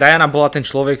Diana bola ten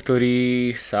človek,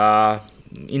 ktorý sa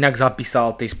inak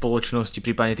zapísal tej spoločnosti,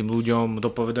 prípadne tým ľuďom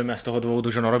do povedomia z toho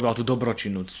dôvodu, že ona robila tú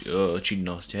dobročinnú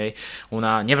činnosť. Hej.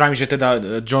 Ona, nevrám, že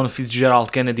teda John Fitzgerald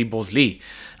Kennedy bol zlý,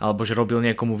 alebo že robil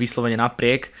niekomu vyslovene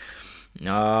napriek,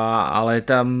 ale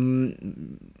tam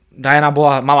Diana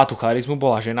mala tú charizmu,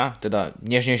 bola žena, teda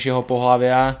nežnejšieho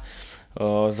pohlavia,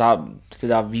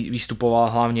 teda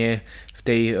vystupovala hlavne v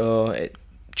tej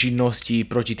činnosti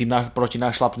proti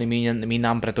nášlapným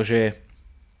minám, pretože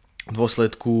v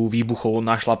dôsledku výbuchov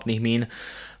nášlapných mín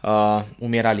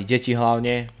umierali deti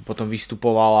hlavne, potom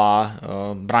vystupovala,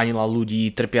 bránila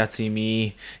ľudí trpiacimi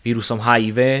vírusom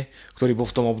HIV, ktorý bol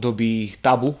v tom období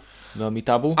tabu, veľmi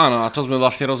tabu. Áno, a to sme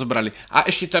vlastne rozobrali. A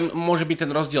ešte tam môže byť ten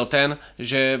rozdiel ten,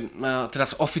 že teda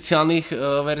z oficiálnych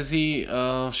verzií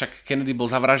však Kennedy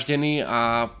bol zavraždený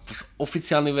a z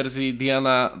oficiálnej verzii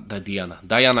Diana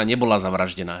nebola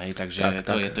zavraždená, hej, takže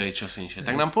to je čosi inšie.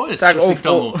 Tak nám povedz, tak čo si k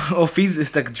tomu.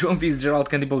 Tak John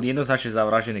Fitzgerald Kennedy bol jednoznačne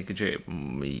zavraždený, keďže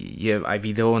je aj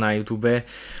video na YouTube.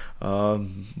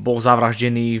 Bol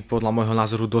zavraždený podľa môjho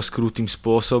názoru dosť krutým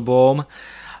spôsobom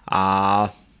a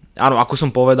áno, ako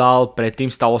som povedal,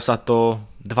 predtým stalo sa to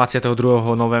 22.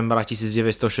 novembra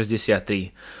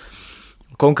 1963.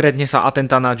 Konkrétne sa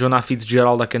atentát na Johna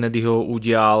Fitzgeralda Kennedyho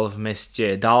udial v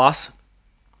meste Dallas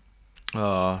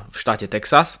v štáte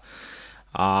Texas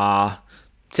a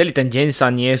celý ten deň sa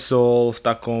niesol v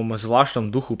takom zvláštnom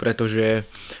duchu, pretože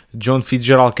John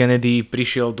Fitzgerald Kennedy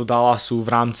prišiel do Dallasu v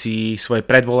rámci svojej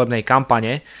predvolebnej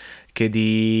kampane,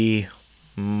 kedy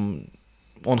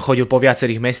on chodil po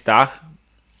viacerých mestách,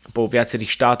 po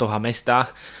viacerých štátoch a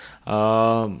mestách,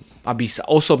 aby sa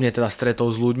osobne teda stretol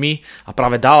s ľuďmi a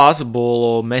práve Dallas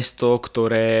bolo mesto,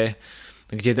 ale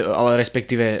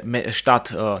respektíve štát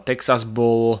Texas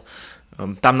bol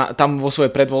tam vo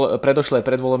svojej predošlej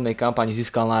predvolebnej kampani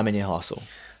získal najmenej hlasov.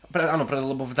 Áno,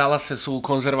 lebo v Dallase sú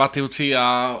konzervatívci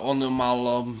a on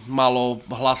mal málo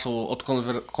hlasov od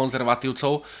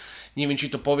konzervatívcov. Neviem, či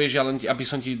to povieš, ale aby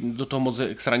som ti do toho moc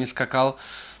extra neskakal,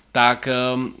 tak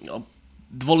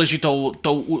dôležitou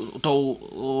tou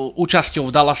účasťou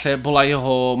v Dallase bola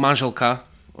jeho manželka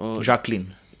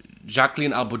Jacqueline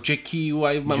alebo Jackie ju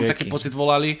aj mám taký pocit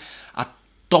volali a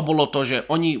to bolo to, že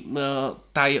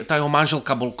tá jeho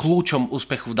manželka bol kľúčom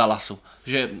úspechu v Dallasu,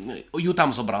 že ju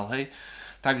tam zobral, hej.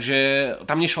 Takže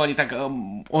tam nešlo ani tak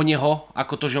o neho,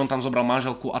 ako to, že on tam zobral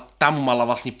manželku a tam mala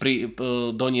vlastne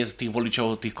doniesť tých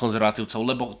voličov, tých konzervatívcov,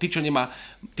 lebo tí, čo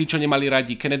nemali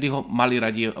radi Kennedyho,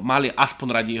 mali aspoň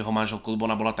radi jeho manželku, lebo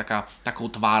ona bola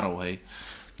takou tvárou, hej.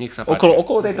 Nech sa páči.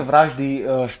 Okolo tejto vraždy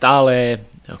stále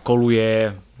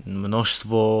koluje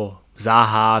množstvo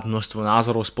záhad, množstvo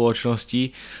názorov spoločnosti,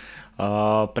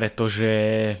 pretože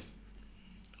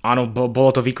áno, bolo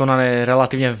to vykonané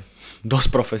relatívne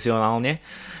dosť profesionálne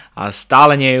a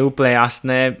stále nie je úplne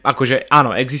jasné, akože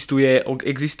áno,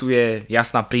 existuje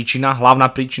jasná príčina, hlavná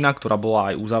príčina, ktorá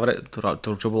bola aj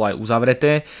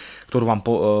uzavreté, ktorú vám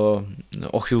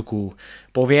o chvíľku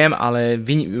poviem, ale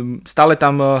stále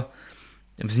tam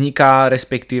vzniká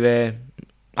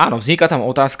tam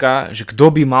otázka, že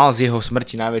kto by mal z jeho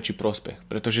smrti najväčší prospech,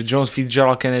 pretože John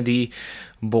Fitzgerald Kennedy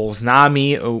bol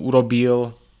známy,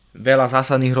 urobil veľa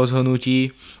zásadných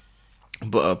rozhodnutí.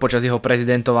 Počas jeho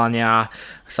prezidentovania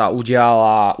sa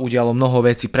udialo mnoho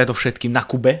vecí, predovšetkým na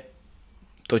Kube.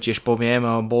 To tiež poviem,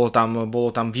 bol tam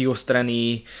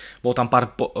pár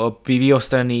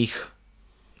vyostrených,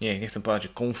 nechcem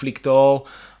povedať, že konfliktov,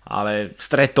 ale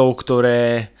stretov,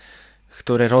 ktoré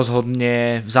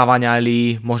rozhodne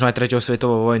zavaňali možno aj 3.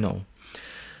 svetovou vojnou.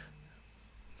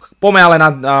 Poďme ale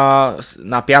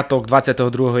na piatok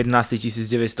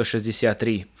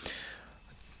 22.11.1963.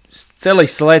 Celý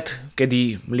sled,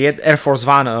 kedy Air Force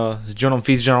One s Johnom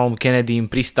Fitzgeraldom Kennedym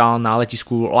pristal na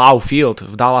letisku Lau Field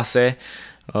v Dallase,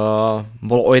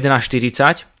 bolo o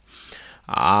 11:40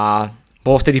 a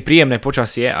bolo vtedy príjemné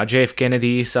počasie a JF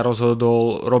Kennedy sa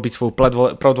rozhodol robiť svoju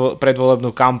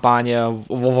predvolebnú kampaň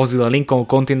vo vozidle Lincoln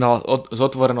Continental s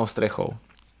otvorenou strechou.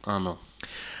 Áno.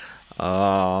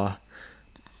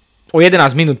 O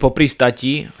 11 minút po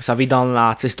pristati sa vydal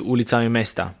na cestu ulicami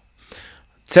mesta.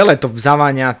 Celé to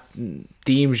zaváňa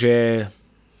tým, že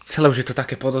celé už je to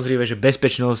také podozrivé, že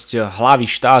bezpečnosť hlavy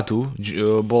štátu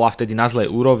bola vtedy na zlej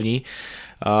úrovni.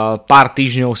 Pár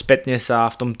týždňov spätne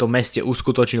sa v tomto meste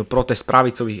uskutočnil protest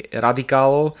pravicových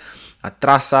radikálov a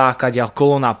trasa, kadiaľ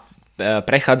kolóna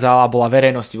prechádzala, bola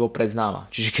verejnosti vopred známa.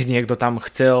 Čiže keď niekto tam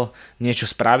chcel niečo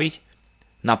spraviť,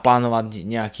 naplánovať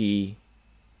nejaký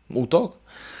útok,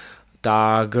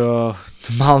 tak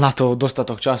mal na to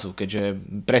dostatok času, keďže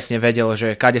presne vedel,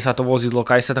 že kade sa to vozidlo,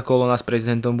 kade sa tá kolóna s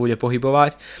prezidentom bude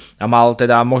pohybovať a mal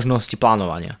teda možnosti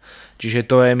plánovania. Čiže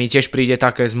to mi tiež príde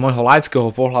také z môjho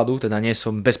laického pohľadu, teda nie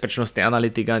som bezpečnostný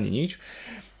analytik ani nič,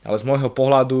 ale z môjho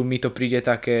pohľadu mi to príde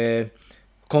také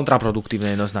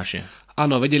kontraproduktívne jednoznačne.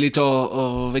 Áno, vedeli to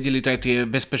aj tie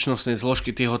bezpečnostné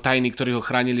zložky, tie tajny, ktorí ho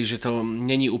chránili, že to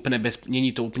není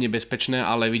to úplne bezpečné,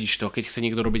 ale vidíš to, keď chce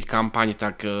niekto robiť kampaň,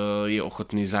 tak je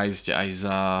ochotný zájsť aj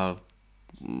za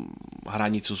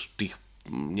hranicu tých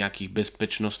nejakých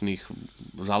bezpečnostných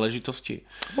záležitostí.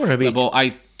 Môže byť. Lebo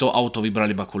aj to auto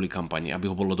vybrali iba kvôli kampani, aby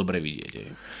ho bolo dobre vidieť.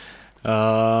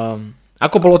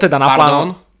 Ako bolo teda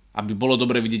naplánované? Aby bolo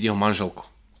dobre vidieť jeho manželku.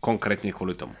 Konkrétne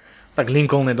kvôli tomu. Tak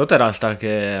Lincoln je doteraz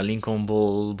také, Lincoln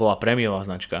bola prémiová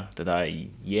značka, teda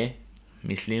je,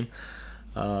 myslím,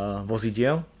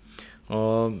 vozidiel.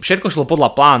 Všetko šlo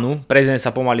podľa plánu, prezident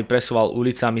sa pomaly presúval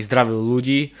ulicami, zdravil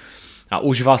ľudí a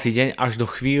užíval si deň až do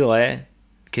chvíle,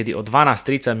 kedy o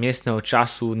 12:30 miestneho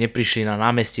času neprišli na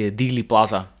námestie Dealey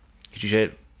Plaza.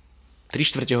 Čiže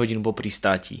 3/4 hodinu bol pri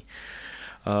státi.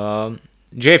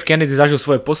 JF Kennedy zažil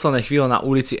svoje posledné chvíle na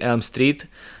ulici Elm Street,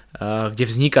 kde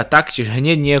vzniká taktiež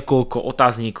hneď niekoľko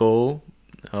otáznikov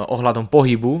ohľadom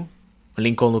pohybu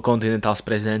Lincolnu Continental s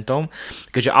prezidentom,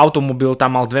 keďže automobil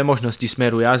tam mal dve možnosti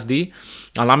smeru jazdy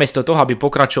a namiesto toho, aby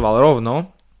pokračoval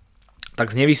rovno,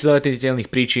 tak z nevysvetliteľných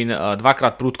príčin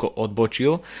dvakrát prudko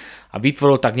odbočil a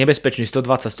vytvoril tak nebezpečný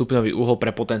 120 stupňový uhol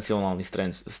pre potenciálnych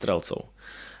strelcov.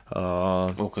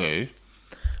 Okay.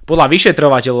 Podľa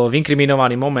vyšetrovateľov v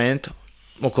inkriminovaný moment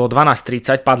okolo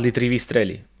 12:30 padli 3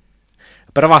 výstrely.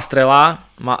 Prvá strela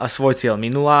svoj cieľ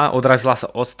minula, odrazila sa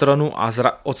od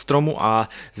stromu a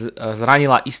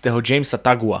zranila istého Jamesa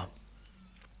Tagua.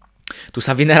 Tu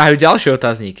sa vynerajú ďalšie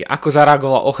otázníky. Ako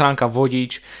zareagovala ochránka,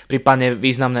 vodič, prípadne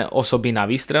významné osoby na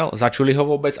výstrel? Začuli ho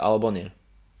vôbec alebo nie?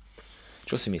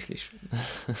 Čo si myslíš?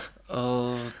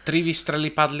 3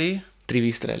 výstrely padli. 3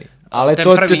 výstrely. Ale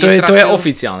to je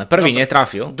oficiálne. Prvý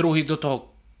netrafil. Druhý do toho,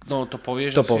 no to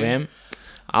povieš. To poviem.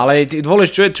 Ale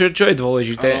čo je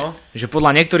dôležité, že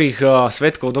podľa niektorých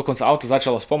svedkov dokonca auto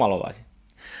začalo spomalovať.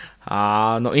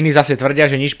 A no iní zase tvrdia,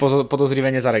 že nič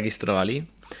podozrivé nezaregistrovali.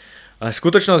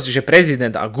 Skutočnosť, že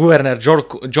prezident a guvernér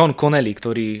John Connally,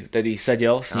 ktorý tedy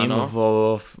sedel s ním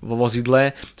vo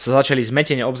vozidle, sa začali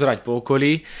zmetene obzerať po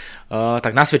okolí,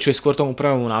 tak nasvedčuje skôr tomu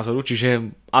prvému názoru, čiže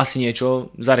asi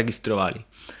niečo zaregistrovali.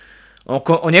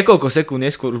 O niekoľko sekúnd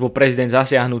neskôr už bol prezident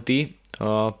zasiahnutý.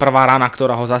 Prvá rana,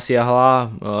 ktorá ho zasiahla,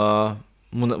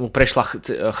 mu prešla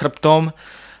chrbtom,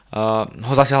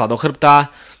 ho zasiahla do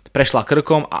chrbta, prešla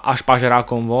krkom a až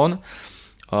pažerákom von.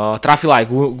 Trafila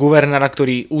aj guvernéra,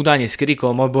 ktorý údajne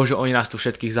skrikol: môj Bože, oni nás tu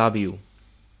všetkých zabijú.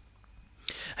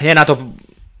 Hneď na to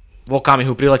v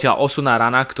okamihu priletela osunná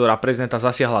rana, ktorá prezidenta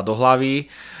zasiahla do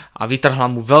hlavy a vytrhla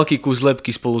mu veľký kus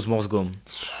lebky spolu s mozgom.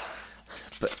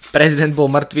 Prezident bol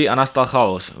mŕtvý a nastal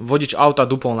chaos. Vodič auta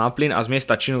dupol na plyn a z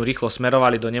miesta činu rýchlo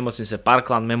smerovali do nemocnice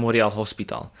Parkland Memorial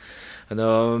Hospital.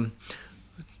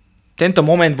 Tento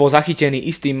moment bol zachytený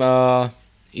istým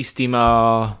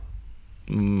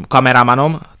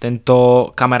kameramanom.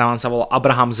 Tento kameraman sa volal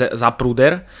Abraham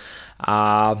Zapruder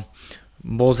a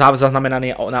bol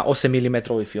zaznamenaný na 8 mm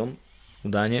film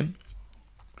údajne.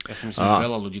 Ja si myslím, že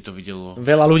veľa ľudí to videlo.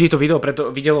 Veľa ľudí to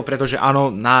videlo, pretože áno,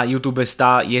 na YouTube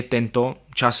je tento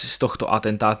čas z tohto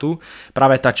atentátu.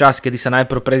 Práve tá časť, kedy sa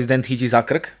najprv prezident chytí za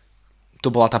krk,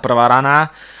 to bola tá prvá rana,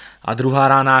 a druhá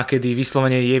rana, kedy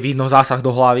vyslovene je vidno zásah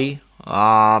do hlavy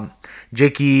a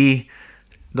Jackie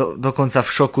dokonca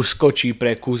v šoku skočí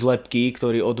pre kus lebky,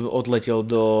 ktorý odletel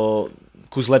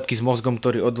kus lebky s mozgom,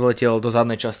 ktorý odletel do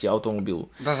zadnej časti automobilu.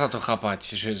 Dá sa to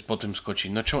chápať, že potom skočí.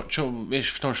 No čo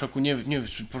vieš, v tom šoku,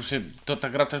 proste to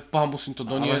tak rád, musím to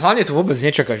doniesť. Ale hlavne to vôbec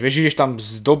nečakáš, vieš, ideš tam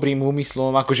s dobrým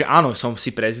úmyslom, akože áno, som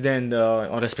si prezident,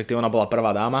 respektíve ona bola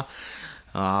prvá dáma,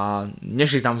 a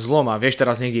nešli tam zlom a vieš,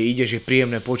 teraz niekde ide, že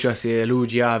príjemné počasie,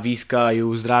 ľudia vyskajú,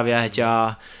 zdravia ťa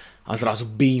a zrazu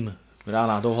bím.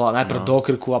 Rána do hlavy, najprv do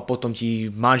krku a potom ti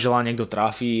manžela niekto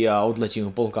trafí a odletí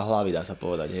mu polka hlavy, dá sa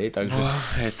povedať, hej, takže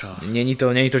není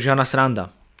to žiadna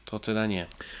sranda. To teda nie.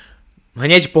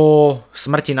 Hneď po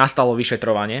smrti nastalo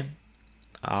vyšetrovanie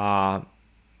a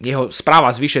jeho správa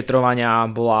z vyšetrovania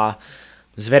bola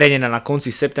zverejnená na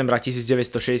konci septembra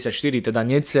 1964, teda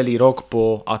necelý rok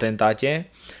po atentáte.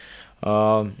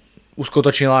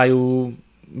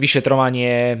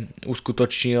 Vyšetrovanie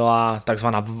uskutočnila tzv.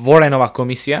 Warrenová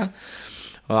komisia.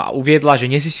 A uviedla,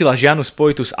 že nezistila žiadnu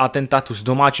spojitu z atentátu s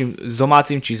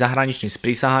domácim či zahraničným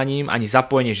sprísahaním ani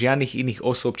zapojenie žiadnych iných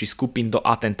osôb či skupín do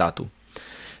atentátu.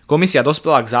 Komisia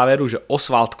dospela k záveru, že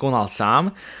Oswald konal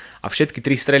sám a všetky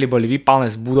 3 strely boli vypálené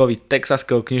z budovy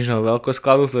Texaského knižného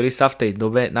veľkoskladu, ktorý sa v tej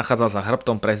dobe nachádzal za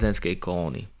hrbtom prezidentskej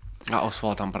kolóny. A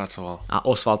Oswald tam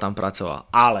pracoval.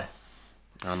 Ale.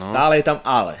 Ano. Stále je tam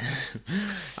ale.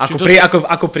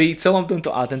 Ako pri celom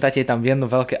tomto atentáte je tam jedno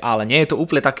veľké ale. Nie je to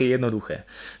úplne také jednoduché.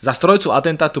 Za strojcu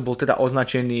atentátu bol teda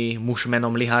označený muž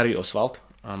menom Lee Harvey Oswald.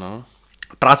 Áno.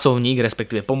 Pracovník,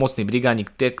 respektíve pomocný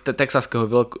brigádnik Texaského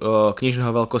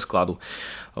knižného veľkoskladu.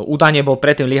 Údajne bol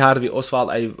predtým Lee Harvey Oswald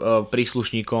aj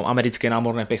príslušníkom americkej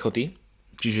námornej pechoty.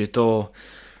 Čiže to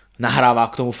nahráva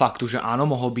k tomu faktu, že áno,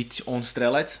 mohol byť on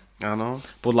strelec. Áno.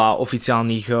 Podľa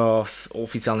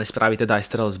oficiálnej správy teda aj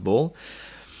strelec bol.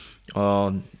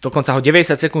 Dokonca ho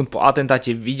 90 sekúnd po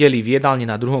atentáte videli v jedálni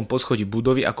na druhom poschodí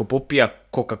budovy, ako popíja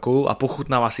Coca-Colu a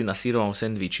pochutnáva si na sírovom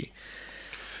sendviči.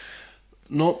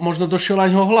 No, možno došiel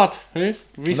aj ho hlad, hej?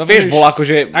 No vieš, bol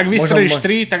akože... Ak vystrelíš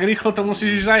 3, tak rýchlo to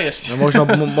musíš zajesť. No,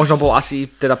 možno bol asi,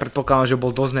 teda predpokladám, že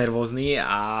bol dosť nervózny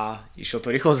a išiel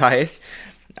to rýchlo zajesť.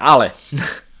 Ale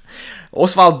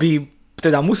Oswald by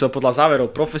teda musel podľa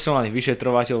záverov profesionálnych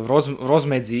vyšetrovateľov v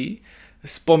rozmedzi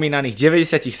spomínaných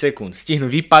 90 sekúnd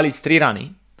stihnúť vypáliť 3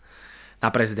 rany na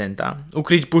prezidenta,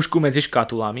 ukryť pušku medzi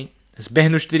škatulami,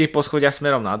 zbehnúť 4 poschodia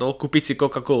smerom nadol, kúpiť si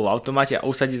Coca-Colu v automate a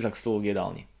usadiť sa k stolu v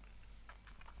jedálni.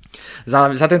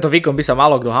 Za tento výkon by sa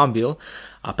málo kto hanbil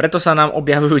a preto sa nám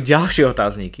objavujú ďalšie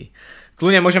otázniky.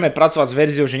 Kľudne môžeme pracovať s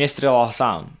verziou, že nestrelal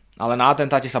sám, ale na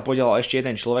atentáte sa podielal ešte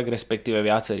jeden človek, respektíve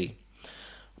viacerí.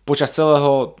 Počas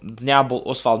celého dňa bol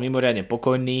Oswald mimoriadne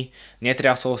pokojný,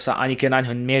 netriasol sa, ani keď na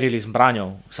ňo mierili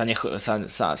zbraňou,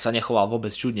 sa nechoval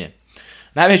vôbec čudne.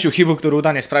 Najväčšiu chybu, ktorú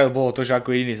údajne spravil, bolo to, že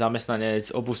ako jediný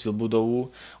zamestnanec opustil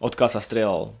budovu, odkiaľ sa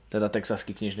strieľal, teda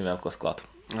Texaský knižný veľkosklad.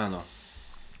 Áno.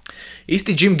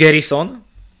 Istý Jim Garrison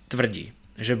tvrdí,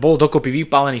 že bol dokopy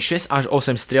vypálený 6 až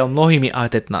 8 striel mnohými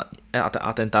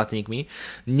atentátnikmi.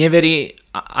 Neverí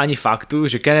ani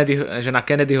faktu, že na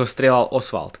Kennedyho strieľal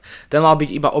Oswald. Ten mal byť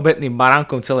iba obetným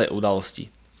baránkom celej udalosti.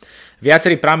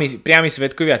 Viacerí priami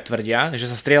svedkovia tvrdia, že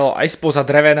sa strieľalo aj spoza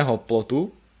dreveného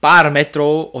plotu, pár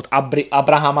metrov od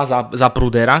Abrahama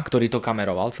Zaprudera, ktorý to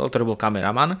kameroval, ktorý bol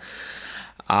kameraman.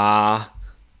 A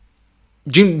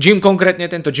Jim konkrétne,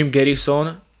 tento Jim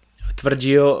Garrison,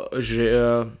 tvrdil, že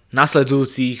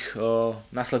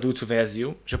nasledujúcu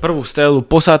verziu, že prvú strelu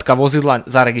posádka vozidla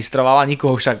zaregistrovala,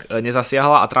 nikoho však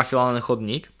nezasiahla a trafila len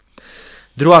chodník.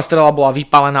 Druhá strela bola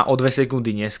vypálená o 2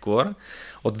 sekundy neskôr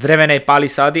od drevenej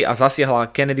palisády a zasiahla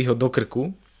Kennedyho do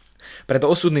krku. Preto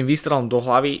osudným výstrelom do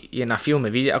hlavy je na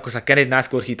filme vidieť, ako sa Kennedy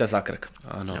najskôr chytá za krk.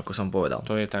 Áno. Ako som povedal.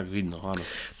 To je tak vidno, áno.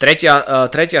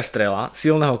 Tretia strela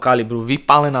silného kalibru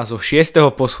vypálená zo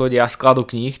 6. poschodia skladu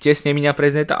kníh tesne míňa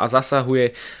prezidenta a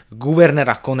zasahuje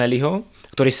guvernéra Connellyho,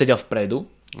 ktorý sedel vpredu.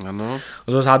 Áno.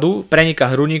 Zozadu preniká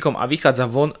hrudníkom a vychádza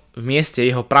von v mieste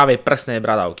jeho pravej prsnej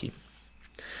bradavky.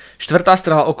 Štvrtá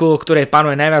strela, okolo ktorej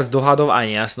panuje najviac dohadov a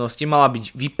nejasností, mala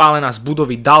byť vypálená z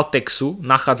budovy Daltexu,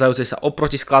 nachádzajúcej sa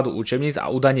oproti skladu učebníc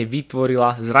a údajne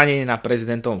vytvorila zranenie na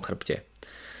prezidentovom chrbte.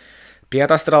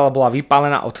 Piatá strela bola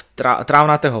vypálená od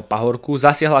trávnatého pahorku,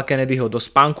 zasiahla Kennedyho do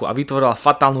spánku a vytvorila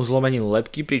fatálnu zlomeninu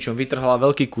lebky, pričom vytrhala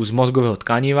veľký kus mozgového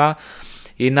tkaniva.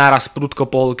 Jej náraz prudko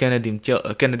pohol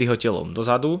Kennedyho telom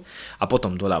dozadu a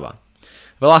potom doľava.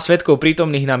 Veľa svedkov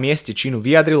prítomných na mieste činu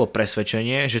vyjadrilo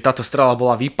presvedčenie, že táto strela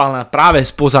bola vypálená práve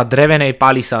spoza drevenej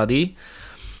palisády,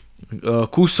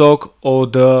 kúsok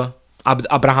od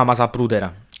Abrahama Zaprudera.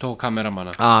 Toho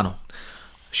kameramana. Áno.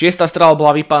 Šiesta strela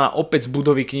bola vypálená opäť z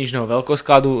budovy knižného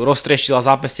veľkoskladu, roztrieštila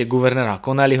zápestie guvernéra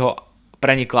Connellyho,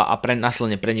 prenikla a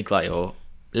následne prenikla jeho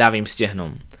ľavým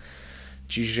stehnom.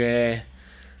 Čiže...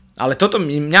 Ale toto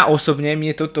mňa osobne,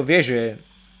 toto vie, že...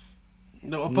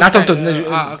 No, počkaj, na tomto...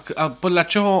 a podľa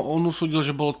čoho on usúdil,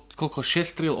 že bolo koľko? 6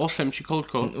 striel, 8 či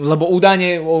koľko? Lebo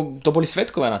údajne, to boli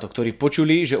svedkovia na to, ktorí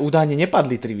počuli, že údajne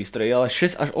nepadli 3 výstrely, ale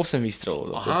 6 až 8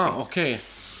 výstrelov. Aha, okej.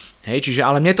 Hej, čiže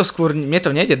ale mne to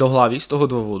nejde do hlavy z toho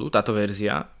dôvodu, táto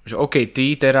verzia, že okej,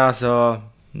 ty teraz,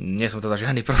 nie som teda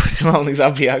žiadny profesionálny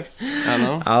zabijak,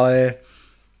 áno. Ale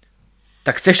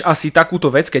tak chceš asi takúto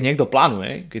vec, keď niekto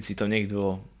plánuje, keď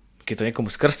to niekomu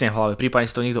skrsne v hlave, prípadne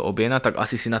si to niekto objedná, tak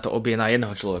asi si na to objedná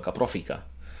jedného človeka, profíka,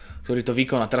 ktorý to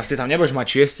vykoná. Teraz ty tam nebudeš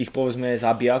mať 6, povedzme,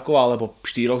 zabijakov alebo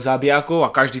 4 zabijakov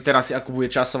a každý teraz si ako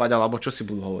bude časovať, alebo čo si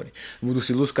budú hovoriť. Budú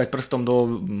si lúskať prstom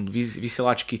do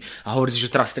vysielačky a hovoriť si,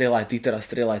 že teraz strieľaj ty, teraz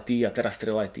strieľaj ty a teraz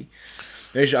strieľaj ty.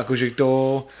 Vieš, akože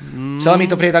to... Celé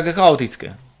mi to príde také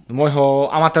chaotické. Z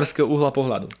môjho amatérskeho uhla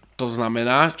pohľadu. To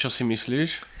znamená, čo si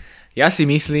myslíš? Ja si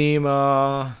myslím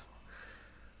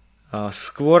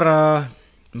skôr,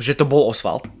 že to bol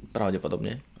Oswald,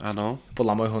 pravdepodobne. Áno.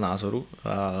 Podľa môjho názoru.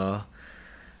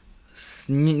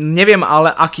 Neviem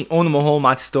ale, aký on mohol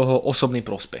mať z toho osobný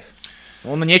prospech.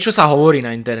 Niečo sa hovorí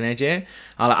na internete,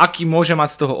 ale aký môže mať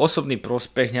z toho osobný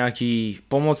prospech nejaký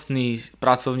pomocný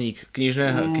pracovník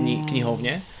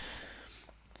knihovne?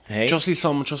 Hej. Čo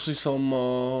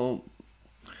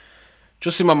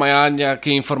si mám ja nejaké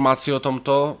informácie o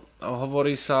tomto?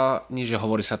 Hovorí sa,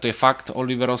 to je fakt,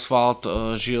 Oliver Oswald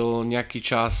žil nejaký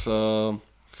čas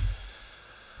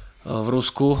v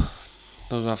Rusku,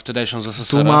 na vtedajšom ZSSR.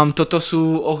 Tu mám,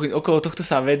 okolo tohto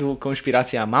sa vedú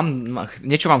konšpirácia.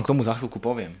 Niečo vám k tomu za chvíľku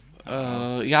poviem.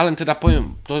 Ja len teda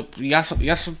poviem, ja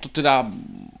som to teda,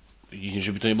 že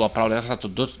by to nebola pravda, ja som sa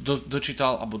to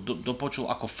dočítal, alebo dopočul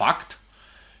ako fakt,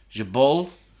 že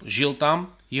žil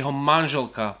tam, jeho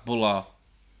manželka bola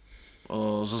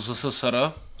z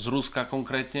ZSSR, z Ruska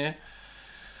konkrétne,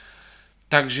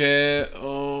 takže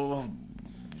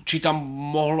či tam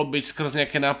mohlo byť skrz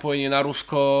nejaké napojenie na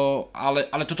Rusko,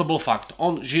 ale toto bol fakt.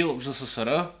 On žil v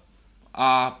ZSSR a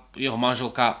jeho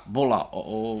manželka bola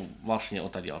vlastne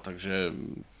odtiaľ, takže...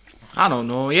 Áno,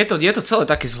 no je to celé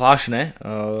také zvláštne.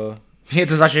 Je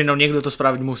to začínou, niekto to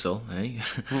spraviť musel, hej?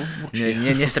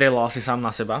 Nestrelil asi sám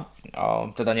na seba.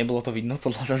 Teda nebolo to vidno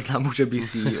podľa záznamu, že by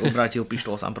si obrátil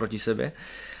pištol sám proti sebe.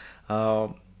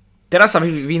 Teraz sa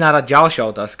vynára ďalšia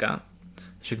otázka,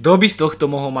 že kto by z tohto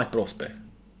mohol mať prospech?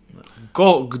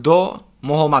 Kto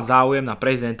mohol mať záujem na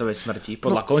prezidentovej smrti,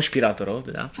 podľa konšpirátorov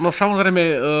teda? No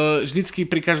samozrejme, vždycky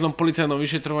pri každom policajnom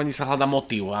vyšetrovaní sa hľadá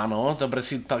motív, áno.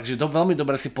 Takže veľmi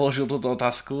dobre si položil túto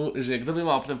otázku, že kto by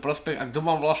mal ten prospech a kto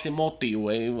mal vlastne motív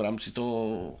v rámci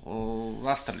toho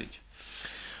zastreliť.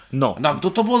 No.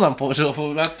 Kto to bol nám povedal?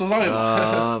 To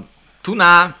zaujíma. Tu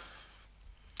na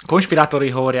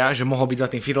konšpirátori hovoria, že mohol byť za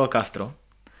tým Fidel Castro.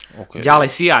 Okay. Ďalej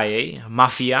CIA,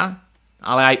 mafia,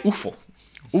 ale aj UFO.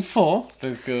 UFO?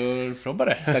 Tak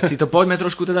dobre. Tak si to poďme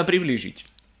trošku teda priblížiť.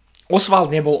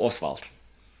 Oswald nebol Oswald.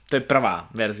 To je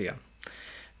prvá verzia.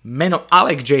 Meno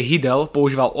Alec J. Hidell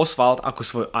používal Oswald ako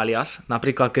svoj alias,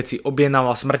 napríklad keď si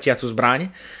objednával smrtiacu zbraň,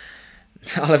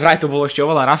 ale vraj to bolo ešte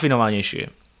oveľa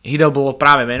rafinovanejšie. Hidell bolo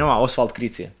práve meno a Oswald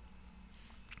krycie.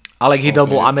 Alec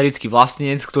Hidell bol americký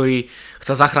vlastnenec, ktorý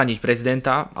chcel zachrániť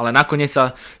prezidenta, ale nakoniec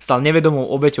sa stal nevedomou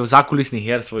obeťou zákulisných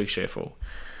hier svojich šéfov.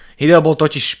 Hidell bol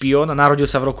totiž špión a narodil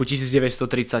sa v roku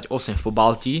 1938 v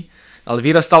Pobaltí, ale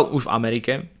vyrastal už v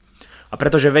Amerike a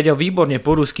pretože vedel výborne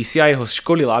po rusky, CIA ho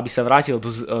školila, aby sa vrátil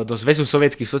do Zväzu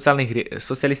sovietských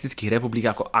socialistických republik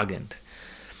ako agent.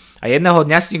 A jedného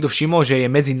dňa si niekto všimol, že je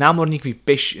medzi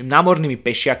námornými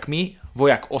pešiakmi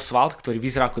vojak Oswald, ktorý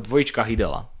vyzerá ako dvojička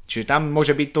Hidela. Čiže tam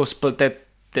môže byť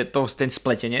ten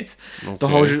spletenec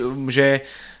toho,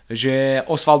 že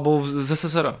Oswald bol z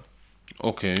ZSSR.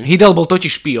 Okay. Hidell bol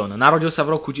totiž špión. Narodil sa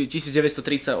v roku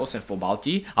 1938 v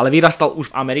Pobaltí, ale vyrastal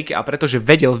už v Amerike a pretože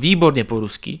vedel výborne po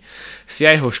rusky,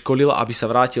 CIA ho školila, aby sa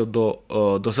vrátil do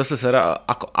ZSSR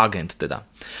ako agent teda.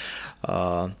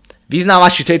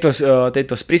 Vyznávači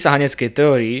tejto sprisahaneckej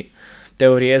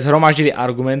teórie zhromaždili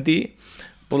argumenty,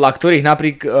 podľa ktorých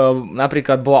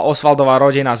napríklad bola Oswaldová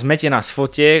rodina zmetená z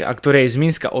fotiek a ktorej z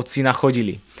Minska od syna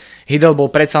chodili. Hidell bol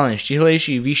predsa len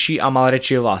štihlejší, vyšší a mal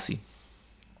rečie vlasy.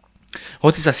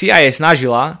 Hoci sa CIA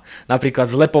snažila, napríklad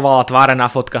zlepovala tváre na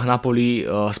fotkách na poli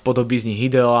z podobizní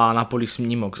Hidela a na poli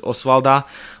snímok z Oswalda,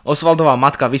 Oswaldová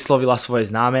matka vyslovila svoje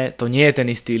známe, to nie je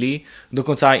ten istý Lee,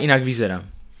 dokonca aj inak vyzerá.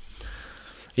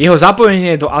 Jeho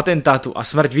zapojenie do atentátu a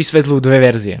smrť vysvetľujú dve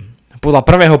verzie. Podľa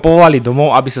prvého povolali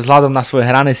domov, aby sa vzhľadom na svoje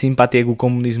hrané sympatie ku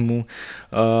komunizmu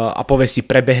a povesti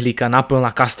prebehlíka napojil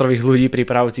na Castrových ľudí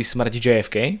pripravujúcich smrť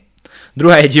JFK.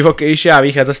 Druhá je divokejšia a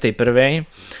vychádza z tej prvej,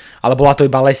 ale bola to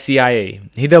iba les CIA.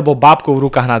 Hidell bol bábkou v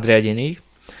rukách nadriadených.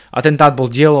 Atentát bol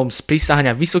dielom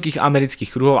sprísahania vysokých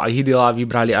amerických kruhov a Hidella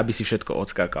vybrali, aby si všetko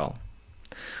odskákal.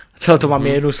 Celé to mám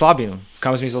jednu slabinu.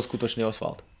 Kam zmizol skutočný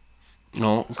Oswald?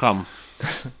 No, kam?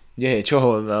 Nie, čo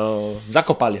ho?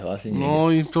 Zakopali ho asi.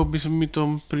 No, to by mi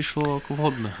to prišlo ako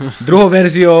vhodné. Druhou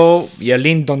verziou je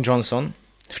Lyndon Johnson,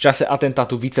 v čase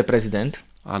atentátu viceprezident.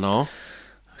 Áno.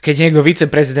 Keď je niekto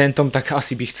viceprezidentom, tak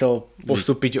asi by chcel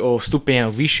postúpiť o stupienok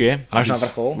vyššie, až na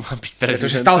vrchol.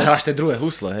 Pretože stále hráš tie druhé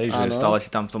husle, hej, že stále si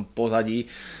tam v tom pozadí.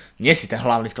 Nie si ten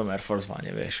hlavný v tom Air Force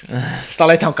One, vieš.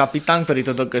 Stále je tam kapitán, ktorý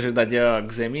to dokáže dať k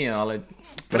zemi, ale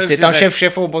proste je tam šéf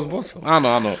šéfov, boss bossov.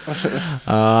 Áno.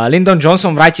 Lyndon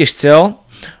Johnson vraj tiež chcel,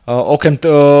 okrem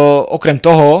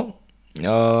toho,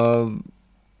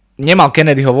 nemal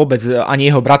Kennedyho vôbec, ani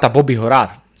jeho brata Bobbyho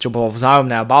rád, čo bolo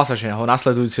vzájomné a bál sa, že ho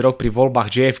nasledujúci rok pri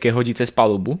voľbách JFK hodí cez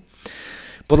palubu.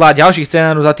 Podľa ďalších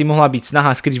scenárov za tým mohla byť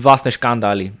snaha skryť vlastné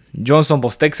škandály. Johnson bol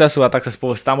z Texasu a tak sa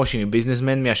spolu s tamošími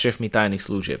biznismenmi a šéfmi tajných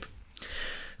služieb.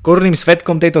 Koruným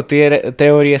svedkom tejto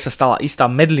teórie sa stala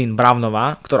istá Madeleine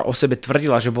Brownová, ktorá o sebe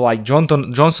tvrdila, že bola aj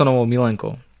Johnsonovou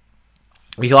milenkou.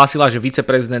 Vyhlásila, že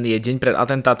viceprezident jej deň pred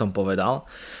atentátom povedal: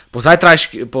 po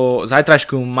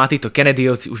zajtrajšku ma títo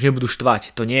Kennedyovci už nebudú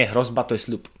štvať, to nie je hrozba, to je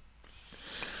sľub.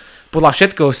 Podľa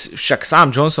všetkého však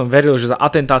sám Johnson veril, že za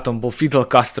atentátom bol Fidel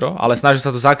Castro, ale snažil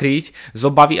sa to zakrýť z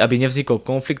obavy, aby nevznikol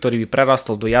konflikt, ktorý by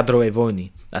prerastol do jadrovej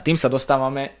vojny. A tým sa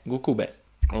dostávame ku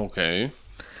Kube. OK.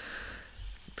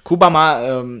 Kuba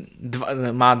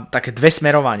má také dve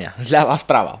smerovania, zľava a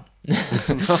sprava.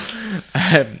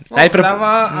 Najprv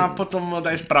zľava a potom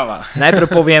daj sprava. Najprv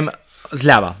poviem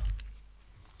zľava.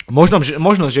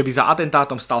 Možnosť, že by za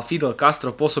atentátom stal Fidel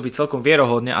Castro, pôsobí celkom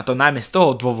vierohodne, a to najmä z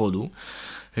toho dôvodu,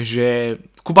 že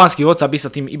kubánsky vodca by sa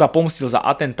tým iba pomstil za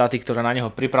atentáty, ktoré na neho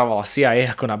pripravovala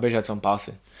CIA ako na bežiacom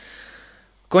páse.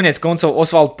 Konec koncov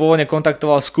Oswald pôvodne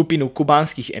kontaktoval skupinu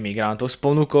kubánskych emigrantov s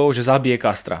ponukou, že zabije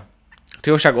Castra.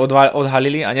 Tí ho však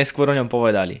odhalili a neskôr o ňom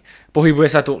povedali: pohybuje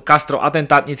sa tu Castro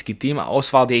atentátnický tím a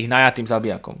Oswald je ich najatým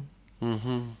zabijakom.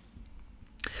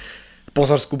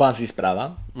 Pozor, z Kubánci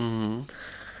správa.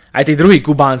 Aj tí druhí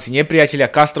Kubánci, nepriatelia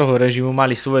Castroho režimu,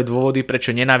 mali svoje dôvody,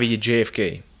 prečo nenávidieť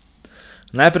JFK.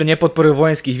 Najprv nepodporil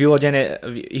vojenských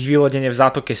ich vylodenie v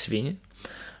zátoke Sviň,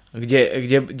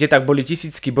 kde tak boli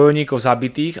tisícky bojovníkov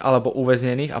zabitých alebo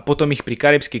uväznených, a potom ich pri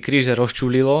karibskej kríze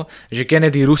rozčulilo, že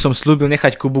Kennedy Rusom slúbil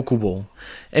nechať Kubu Kubou.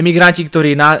 Emigranti,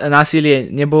 ktorým násilie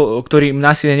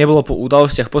nebolo po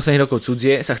udalostiach posledných rokov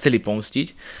cudzie, sa chceli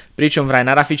pomstiť, pričom vraj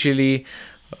narafičili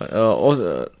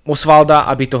Oswalda,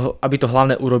 aby to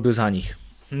hlavné urobil za nich.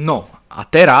 No a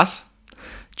teraz,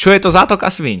 čo je to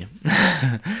zátoka Sviň?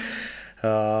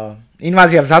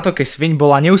 Invázia v zátoke Sviň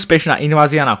bola neúspešná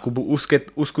invázia na Kubu,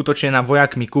 uskutočnená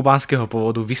vojakmi kubánskeho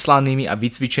pôvodu vyslanými a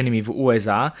vycvičenými v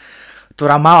USA,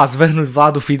 ktorá mala zvrhnúť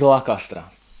vládu Fidela Castra.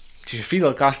 Čiže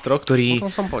Fidel Castro, ktorý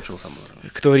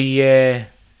je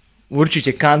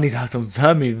určite kandidátom,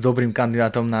 veľmi dobrým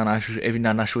kandidátom na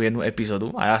našu jednu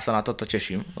epizódu, a ja sa na toto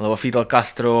teším, lebo Fidel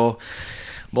Castro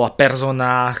bola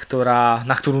persona,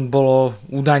 na ktorú bolo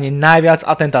údajne najviac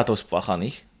atentátov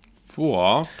spáchaných.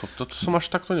 Fúha, toto som až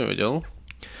takto nevedel.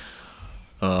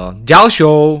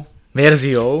 Ďalšou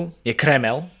verziou je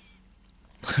Kreml.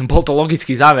 Bol to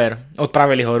logický záver.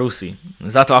 Odpravili ho Rusi.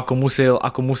 Za to, ako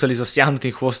museli so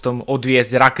stiahnutým chvostom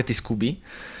odviesť rakety z Kuby.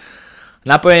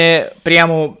 Napojenie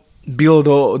priamo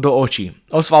bylo do očí.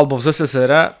 Oswald bol v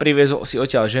ZSSR, priviezol si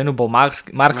odtiaľ ženu, bol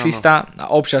marxista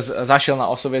a občas zašiel na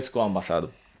sovietskú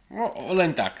ambasádu. No,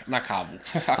 len tak, na kávu.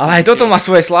 Ale aj toto má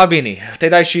svoje slabiny.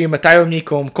 Vtedajším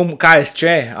tajomníkom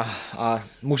KSČ a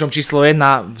mužom číslo 1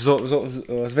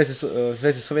 v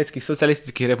Zväze sovietských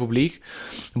socialistických republik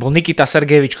bol Nikita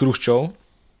Sergejevič Chruščov,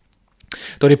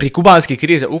 ktorý pri kubánskej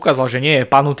kríze ukázal, že nie je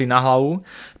padnutý na hlavu,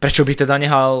 prečo by teda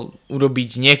nechal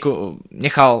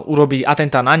urobiť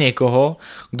atentát na niekoho,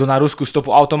 kto na ruskú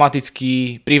stopu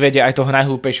automaticky privedie aj toho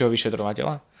najhlúpejšieho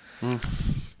vyšetrovateľa.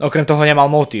 Okrem toho nemal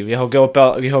motív. Jeho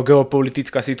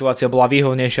geopolitická situácia bola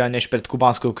výhodnejšia než pred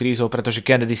kubánskou krízou, pretože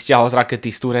Kennedy stiahol z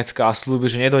rakety z Turecka a slúbil,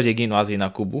 že nedojde k invázii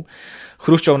na Kubu.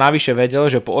 Chruščov navyše vedel,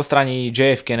 že po odstránení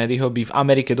JF Kennedyho by v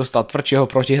Amerike dostal tvrdšieho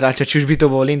protihráča, či už by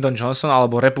to bol Lyndon Johnson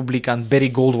alebo republikán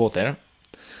Barry Goldwater.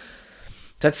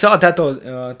 Celá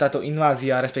táto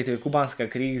invázia, respektíve kubánska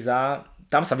kríza,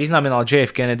 tam sa vyznamenal JF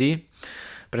Kennedy,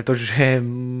 pretože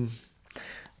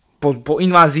po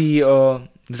invázii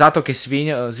v zátoke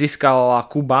Sviň získala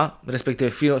Kuba,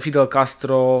 respektíve Fidel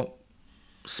Castro,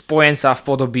 spojenca v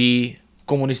podobi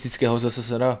komunistického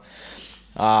ZSSR.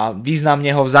 A významne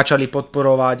ho začal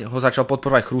podporovať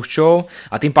Chruščov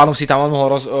a tým pádom si tam on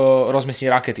mohol rozmiestniť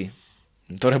rakety,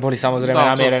 ktoré boli samozrejme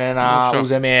namierené na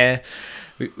územie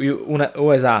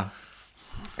USA.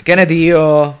 Kennedy,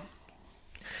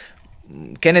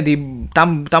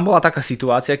 tam bola taká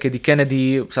situácia, kedy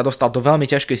Kennedy sa dostal do veľmi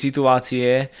ťažkej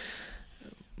situácie.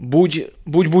 Buď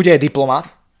bude diplomat,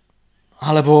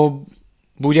 alebo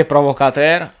bude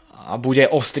provokatér a bude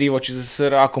ostrý voči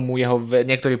ZSSR, ako mu jeho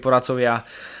niektorí poradcovia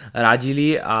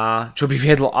radili, a čo by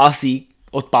viedlo asi k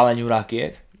odpáleniu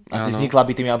rakiet a vznikla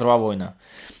by tým jadrová vojna.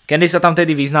 Kennedy sa tam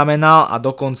tedy vyznamenal a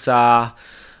dokonca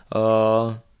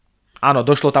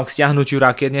došlo tam k stiahnutiu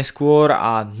rakiet neskôr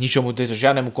a ničomu,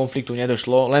 žiadnemu konfliktu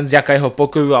nedošlo, len vďaka jeho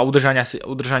pokoju a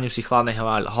udržaniu si chladnej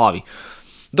hlavy.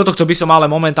 Do tohto by som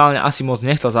ale momentálne asi moc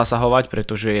nechcel zasahovať,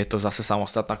 pretože je to zase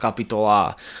samostatná kapitola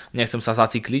a nechcem sa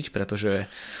zacykliť,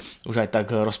 pretože už aj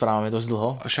tak rozprávame dosť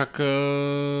dlho. Však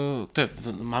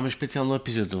máme špeciálnu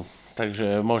epizódu.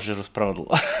 takže môžeš rozprávať.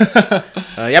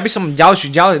 Ja by som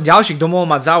ďalší, kto mohol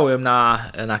mať záujem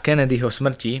na Kennedyho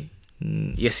smrti,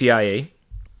 je CIA.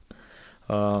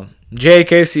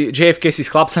 JFK si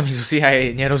s chlapcami zo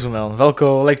CIA nerozumel.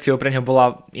 Veľkou lekciou pre neho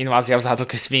bola invázia v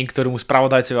zátoke Swing, ktorú mu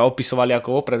spravodajcovia opisovali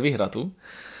ako opred vyhratú.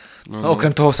 No,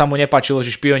 okrem toho sa mu nepáčilo,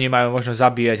 že špioni majú možnosť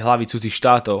zabíjať hlavy cudzích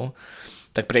štátov,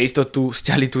 tak pre istotu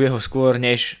stiahli tu jeho skôr,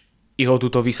 než ich o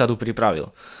túto výsadu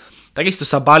pripravil. Takisto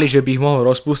sa báli, že by ich mohol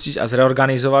rozpustiť a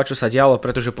zreorganizovať, čo sa dialo,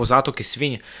 pretože po zátoke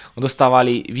Swing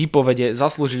dostávali výpovede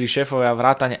zaslúžili šéfovia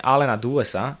vrátane Allena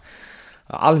Dullesa.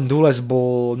 Allen Dulles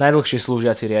bol najdlhšie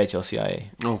slúžiaci riaditeľ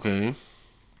CIA. OK.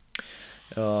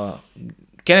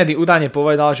 Kennedy údajne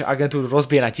povedal, že agentúru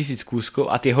rozbije na 1000 kúskov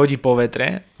a tie hodí po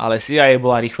vetre, ale CIA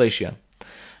bola rýchlejšia.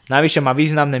 Navyše má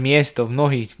významné miesto v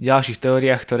mnohých ďalších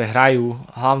teóriách, ktoré hrajú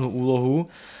hlavnú úlohu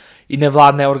iné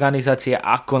vládne organizácie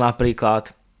ako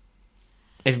napríklad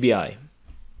FBI.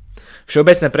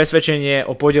 Všeobecné presvedčenie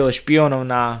o podiele špiónov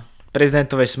na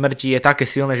prezidentovej smrti je také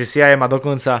silné, že CIA má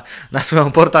dokonca na svojom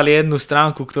portáli jednu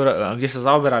stránku, kde sa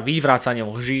zaoberá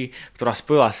vyvrácaním lží, ktorá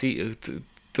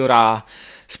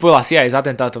spojila CIA s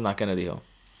atentátom na Kennedyho.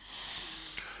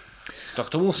 Tak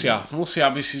to musia,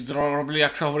 aby si robili,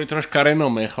 jak sa hovorí, troška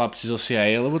renome chlapci zo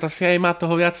CIA, lebo tá CIA má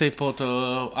toho viacej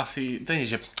asi, to nie,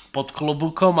 že pod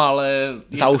klobúkom, ale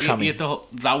za ušami. Je toho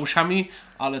za ušami,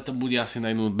 ale to bude asi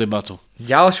na inú debatu.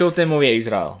 Ďalšou témou je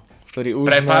Izrael.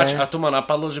 Prepáč, a to ma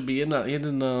napadlo, že by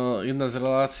jedna z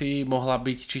relácií mohla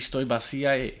byť čisto iba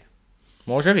CIA.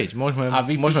 Môže byť, môžeme. A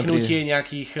vypichnutie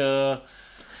nejakých...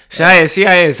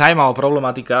 CIA je zaujímavá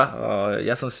problematika.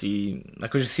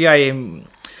 Akože CIA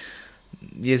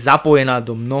je zapojená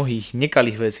do mnohých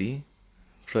nekalých vecí,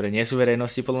 ktoré nie sú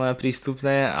verejnosti podľa mňa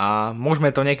prístupné a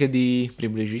môžeme to niekedy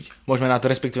približiť. Môžeme na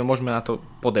to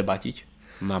podebatiť.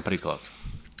 Napríklad.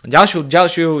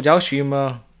 Ďalším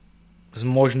z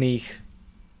možných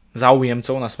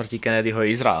záujemcov na smrti Kennedyho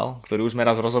je Izrael, ktorý už sme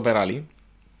raz rozoberali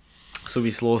v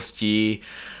súvislosti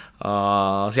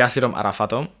s Yasirom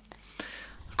Arafatom.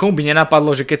 Komu by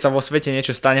nenapadlo, že keď sa vo svete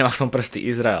niečo stane, má v tom prsty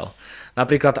Izrael.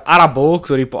 Napríklad Arabov,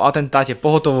 ktorí po atentáte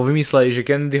pohotovo vymysleli, že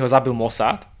Kennedyho zabil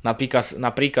Mossad, na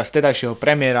príkaz tedajšieho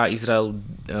premiéra Izraelu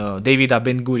Davida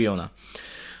Ben-Guriona.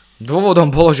 Dôvodom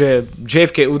bolo, že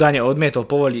JFK údajne odmietol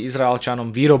povoliť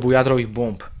Izraelčanom výrobu jadrových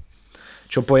bomb,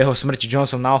 čo po jeho smrti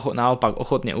Johnson naopak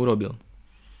ochotne urobil.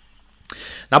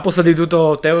 Naposledy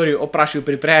túto teóriu oprašil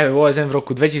pri prejave OSN v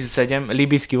roku 2007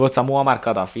 líbyjský vodca Muammar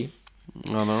Kadhafi.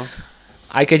 Áno.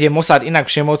 Aj keď je Mossad inak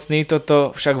všemocný,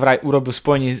 toto však vraj urobil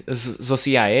spojení so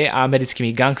CIA a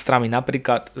americkými gangstrami,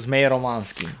 napríklad s Meyerom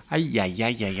Lanským.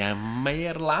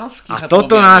 Meyer Lansky. A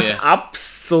toto nás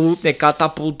absolútne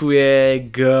katapultuje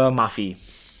k mafii.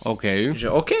 OK.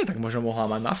 Že OK, tak možno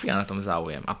mohla mať mafia na tom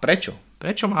záujem. A prečo?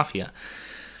 Prečo mafia?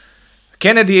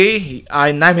 Kennedy,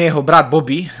 aj najmä jeho brat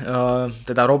Bobby,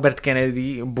 teda Robert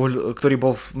Kennedy, ktorý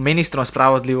bol ministrom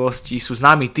spravodlivosti, sú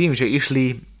známi tým, že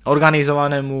išli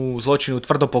organizovanému zločinu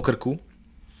tvrdo po krku.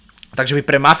 Takže by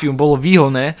pre mafiu bolo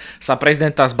výhodné sa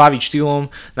prezidenta zbaviť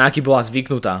štýlom, na aký bola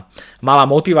zvyknutá. Mala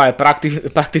motíva aj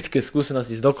praktické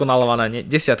skúsenosti zdokonalované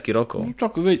desiatky rokov. No,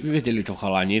 tak vedeli to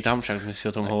chalani, tam však sme si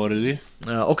o tom hovorili.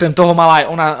 Okrem toho mala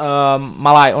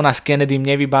aj ona s Kennedym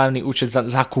nevybavený účet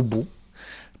za Kubu.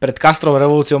 Pred Castrovou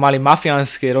revolúciou mali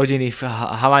mafiánske rodiny v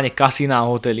Havane kasína a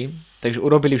hotely, takže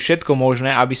urobili všetko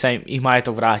možné, aby sa im ich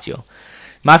majetok vrátil.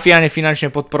 Mafiáni finančne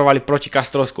podporovali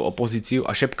protikastrovskú opozíciu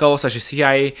a šepkalo sa, že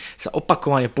CIA sa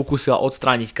opakovane pokúsila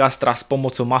odstrániť Castra s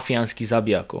pomocou mafiánskych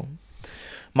zabijakov.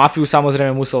 Mafiu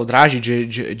samozrejme musel drážiť,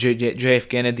 že JF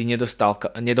Kennedy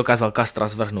nedokázal Castra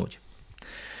zvrhnúť.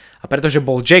 A pretože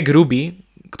bol Jack Ruby,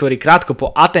 ktorý krátko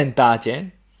po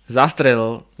atentáte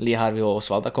zastrelil Lee Harveyho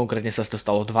Oswalda, konkrétne sa to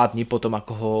stalo 2 dni potom,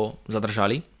 ako ho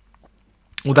zadržali.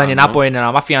 Údajne napojené na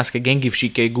mafiánske gangy v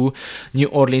Chicagu, New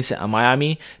Orleans a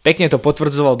Miami. Pekne to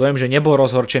potvrdzoval dojem, že nebol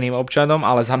rozhorčeným občanom,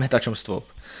 ale zametačom stôp.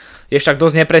 Je však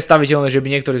dosť nepredstaviteľné, že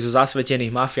by niektorý zo zasvetených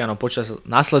mafiánov počas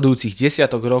nasledujúcich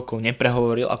desiatok rokov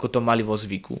neprehovoril, ako to mali vo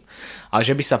zvyku. Ale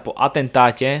že by sa po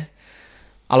atentáte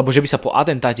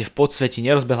v podsveti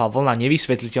nerozbehla vlna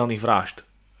nevysvetliteľných vražd,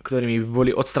 ktorými by boli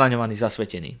odstraňovaní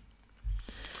zasvetení.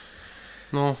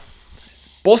 No.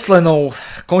 Poslednou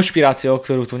konšpiráciou,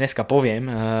 ktorú tu dneska poviem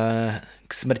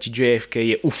k smrti JFK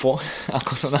je UFO,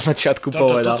 ako som na začiatku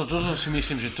povedal. Toto si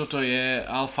myslím, že toto je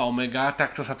alfa omega,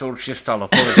 takto sa to určite stalo.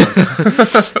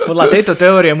 Podľa tejto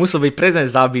teórie musel byť prezident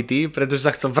zabitý, pretože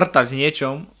sa chcel vrtať v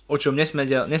niečom, o čom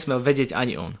nesmel vedieť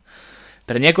ani on.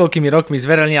 Pred niekoľkými rokmi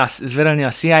zverejnila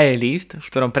CIA list, v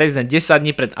ktorom prezident 10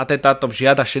 dní pred atentátom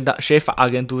žiada šéfa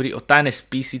agentúry o tajné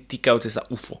spisy týkajúce sa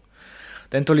UFO.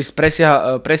 Tento list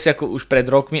presiakol už pred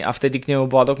rokmi a vtedy k nemu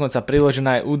bola dokonca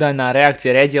priložená aj údajná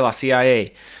reakcia riaditeľa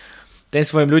CIA. Ten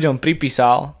svojim ľuďom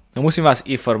pripísal, no musím vás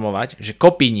informovať, že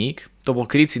kopínik, to bol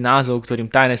krycí názov,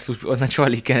 ktorým tajné služby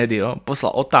označovali Kennedyho,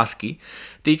 poslal otázky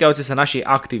týkajúce sa našich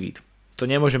aktivít. To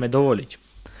nemôžeme dovoliť.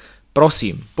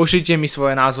 Prosím, pošlite mi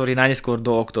svoje názory najneskôr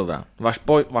do októbra. Váš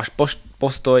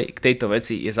postoj k tejto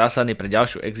veci je zásadný pre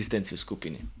ďalšiu existenciu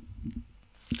skupiny.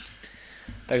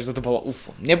 Takže toto bolo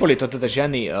UFO. Neboli to teda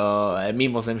žiadni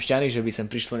mimozemšťani, že by sem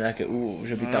prišlo nejaké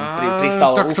že by tam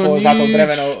pristalo UFO za tou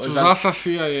drevenou... Zasa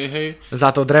si aj, hej.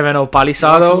 Za tou drevenou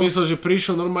palisádou. Ja som myslel, že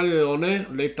prišlo normálne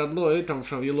lietadlo, tam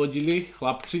sa vylodili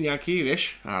chlapci nejakí,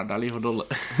 vieš, a dali ho dole.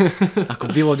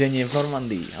 Ako vylodenie v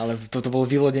Normandii, ale toto bolo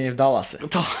vylodenie v Dallase.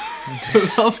 To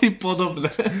veľmi podobné.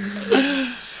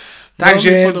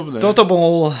 Takže toto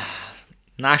bol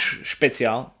náš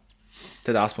špeciál.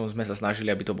 Teda aspoň sme sa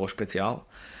snažili, aby to bol špeciál.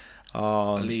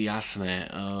 Jasné.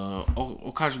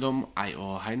 O každom, aj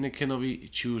o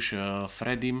Heinekenovi, či už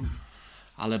Freddym,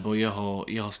 alebo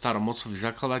jeho starom otcovi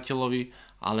zakladateľovi,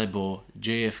 alebo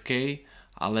JFK,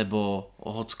 alebo o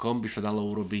hockom by sa dalo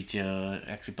urobiť,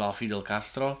 jak si povedal Fidel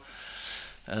Castro.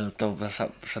 To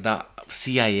sa dá,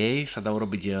 CIA sa dá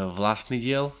urobiť vlastný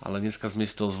diel, ale dneska sme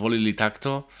si to zvolili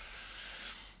takto.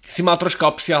 Si mal troška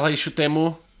obsiahlejšiu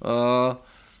tému,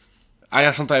 a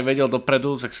ja som to aj vedel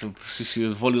dopredu, tak si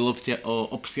zvolil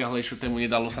obsiahlejšiu tému,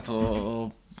 nedalo sa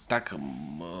to tak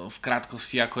v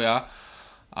krátkosti ako ja,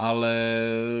 ale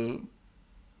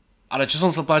čo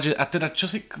som chcel povedať, že a teda čo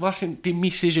si vlastne ty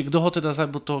myslíš, že kto ho teda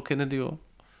zabil toho Kennedyho?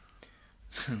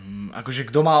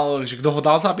 Akože kto ho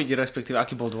dal zabiť, respektíve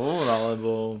aký bol dôvod,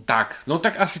 alebo... Tak, no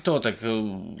tak asi to, tak...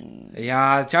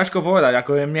 Ja ťažko povedať,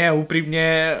 ako mne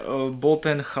úprimne bol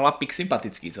ten chlapík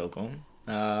sympatický celkom.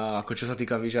 Ako čo sa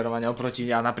týka vyžarovania oproti,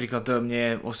 ja napríklad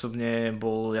mne osobne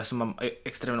ja som mám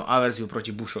extrémnu averziu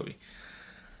proti Bushovi.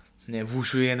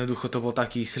 Bush jednoducho to bol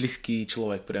taký sliský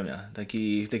človek pre mňa,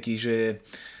 taký, že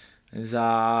za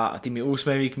tými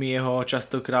úsmevíkmi jeho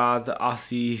častokrát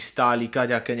asi stáli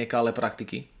kaďaké nekalé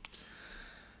praktiky.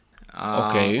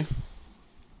 OK.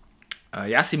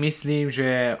 Ja si myslím,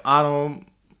 že áno,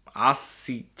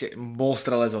 asi bol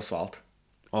strelec Oswald.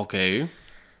 OK.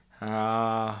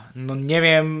 No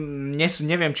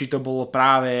neviem, či to bolo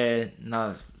práve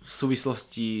na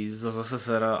súvislosti so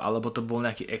SSR, alebo to bol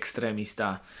nejaký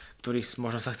extrémista, ktorý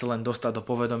možno sa chcel len dostať do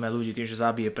povedomia ľudí tým, že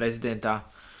zabije prezidenta.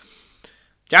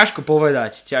 Ťažko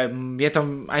povedať. Je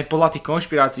tam aj podľa tých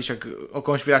konšpirácií, však o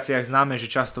konšpiráciách známe, že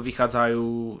často vychádzajú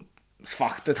z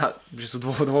fakt, teda, že sú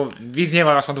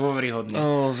vyznievajú aspoň dôveryhodné.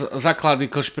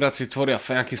 Základy konšpirácií tvoria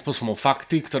nejakým spôsobom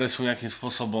fakty, ktoré sú nejakým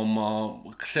spôsobom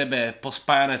k sebe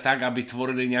pospájané tak, aby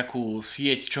tvorili nejakú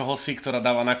sieť čohosi, ktorá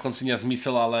dáva na konci dňa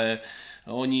zmysel, ale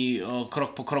oni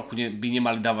krok po kroku by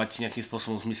nemali dávať nejakým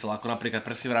spôsobom zmysel. Ako napríklad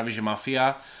presne vraví, že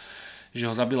mafia, že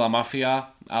ho zabila mafia,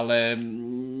 ale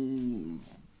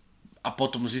a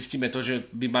potom zistíme to, že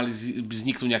by mali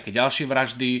vzniknúť nejaké ďalšie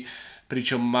vraždy,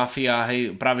 pričom mafia,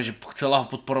 práve že chcela ho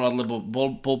podporovať, lebo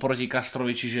bol proti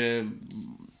Castrovi, čiže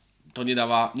to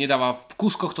nedáva, v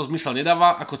kúskoch to zmysel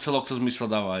nedáva, ako celok to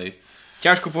zmysel dáva.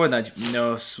 Ťažko povedať.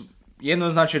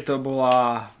 Jednoznačne to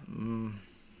bola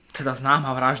teda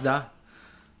známa vražda.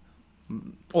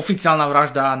 Oficiálna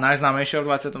vražda, najznámejšia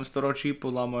v 20. storočí,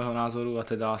 podľa môjho názoru, a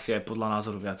teda asi aj podľa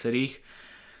názoru viacerých.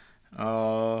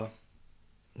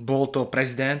 Bol to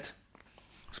prezident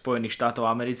Spojených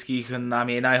štátov amerických, na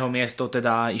jeho miesto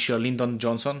teda išiel Lyndon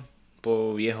Johnson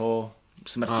po jeho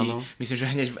smrti. Áno. Myslím,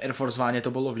 že hneď v Air Force One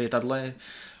to bolo v lietadle.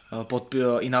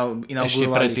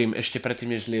 Inaugurovali. Ešte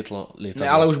predtým, než lietlo. Ne,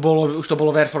 ale už to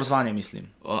bolo v Air Force One,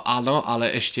 myslím. Áno,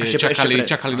 ale ešte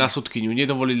čakali na sudkyňu.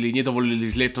 Nedovolili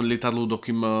zlietnúť lietadlu,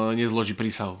 dokým nezloží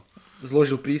prísahu.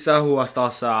 Zložil prísahu a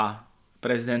stal sa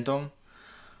prezidentom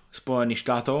Spojených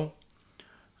štátov.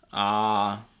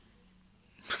 A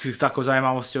takou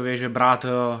zaujímavosťou je, že brat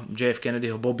JF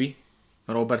Kennedyho Bobby,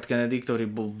 Robert Kennedy, ktorý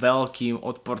bol veľkým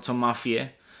odporcom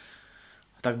mafie,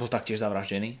 tak bol taktiež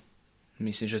zavraždený.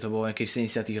 Myslím, že to bolo v nejakých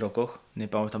 70. rokoch.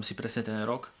 Nepamätám si presne ten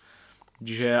rok.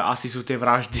 Čiže asi sú tie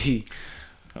vraždy.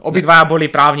 Obidvaja boli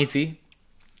právnici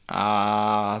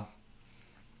a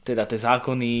teda tie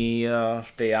zákony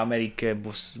v tej Amerike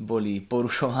boli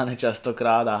porušované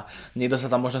častokrát a niekto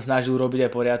sa tam možno snažil urobiť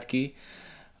aj poriadky.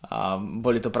 A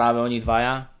boli to práve oni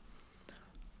dvaja.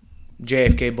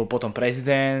 JFK bol potom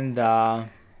prezident a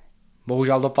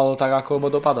bohužiaľ dopadlo tak, ako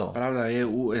dopadlo. Pravda je,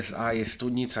 USA je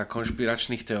studnica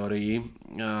konšpiračných teórií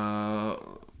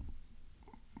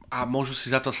a môžu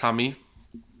si za to sami.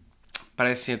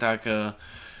 Presne tak,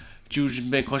 či už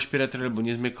sme konšpirátori, alebo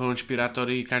nie sme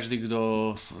konšpirátori, každý,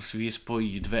 kto si vie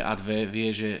spojiť 2 a 2,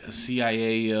 vie, že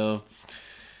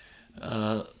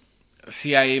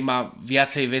CIA má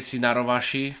viacej veci na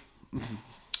rovaši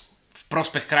v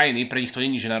prospech krajiny, pre nich to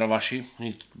není, že na rovaši,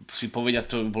 si povedia,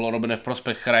 to bolo robené v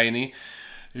prospech krajiny,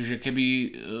 že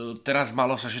keby teraz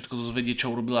malo sa všetko dozvedieť,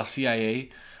 čo urobila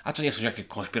CIA, a to nie sú nejaké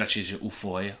konšpiračné, že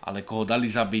UFO, ale koho dali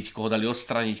zabiť, koho dali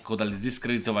odstraniť, koho dali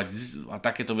zdiskreditovať a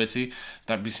takéto veci,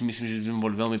 tak by si myslím, že by sme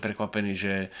boli veľmi prekvapení,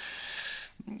 že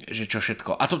čo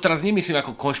všetko. A to teraz nemyslím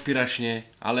ako konšpiračne,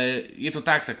 ale je to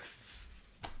tak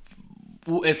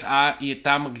USA je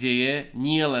tam, kde je,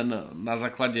 nie len na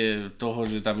základe toho,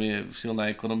 že tam je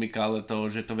silná ekonomika, ale toho,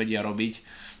 že to vedia robiť.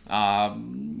 A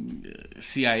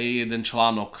CIA je jeden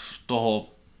článok z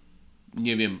toho,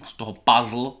 neviem, z toho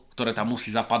puzzle, ktoré tam musí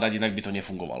zapadať, inak by to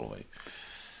nefungovalo. Hej.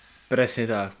 Presne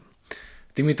tak.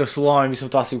 Týmito slovami by som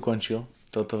to asi ukončil.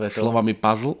 Toto veto. Slovami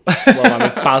puzzle. Slovami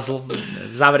puzzle.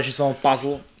 Záverečný slovom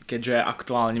puzzle, keďže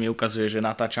aktuálne mi ukazuje, že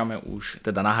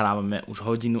nahrávame už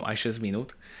hodinu aj 6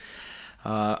 minút.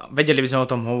 Vedeli by sme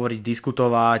o tom hovoriť,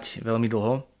 diskutovať veľmi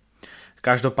dlho.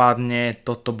 Každopádne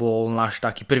toto bol náš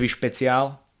taký prvý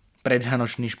špeciál,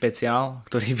 predvianočný špeciál,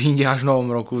 ktorý vyjde až v novom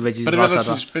roku 2022.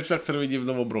 Predvianočný špeciál, ktorý vyjde v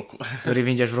novom roku. Ktorý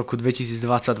vyjde až v roku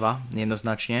 2022,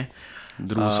 jednoznačne.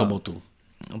 Druhú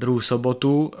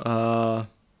sobotu.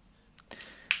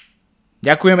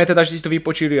 Ďakujeme teda, že ste to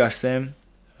vypočuli až sem.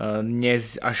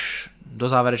 Dnes až do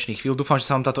záverečných chvíľ. Dúfam, že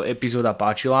sa vám táto epizóda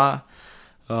páčila.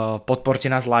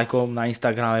 Podporte nás lajkom na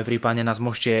Instagrame, prípadne nás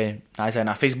môžete nájsť aj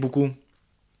na Facebooku.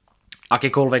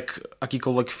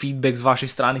 Akýkoľvek feedback z vašej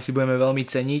strany si budeme veľmi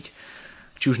ceniť.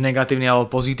 Či už negatívny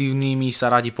alebo pozitívny, my sa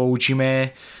radi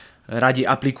poučíme, radi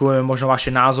aplikujeme možno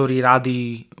vaše názory,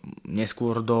 rady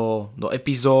neskôr do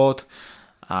epizód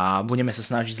a budeme sa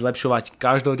snažiť zlepšovať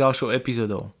každou ďalšou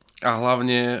epizódou. A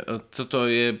hlavne toto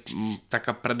je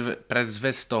taká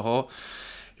predzvesť toho,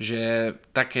 že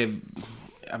také,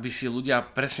 aby si ľudia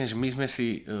presne, že my sme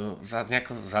si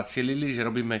nejako zacielili, že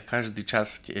robíme každý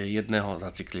časť jedného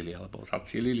zaciklili,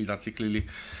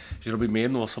 že robíme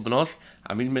jednu osobnosť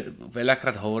a my sme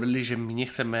veľakrát hovorili, že my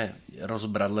nechceme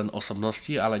rozobrať len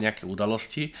osobnosti, ale nejaké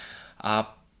udalosti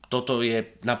a toto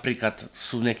je napríklad,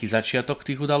 sú nejaký začiatok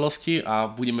tých udalostí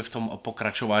a budeme v tom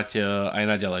pokračovať aj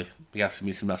naďalej. Ja si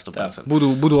myslím na 100%.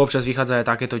 Budú občas vychádzať aj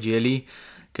takéto diely,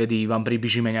 kedy vám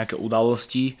približíme nejaké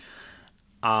udalosti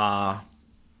a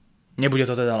nebude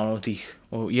to teda len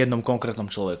o jednom konkrétnom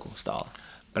človeku stále.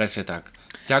 Presne tak.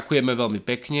 Ďakujeme veľmi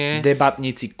pekne.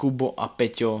 Debatníci Kubo a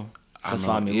Peťo sa s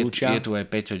vami lúčia. Je tu aj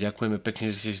Peťo, ďakujeme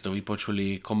pekne, že ste si to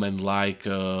vypočuli. Comment, like,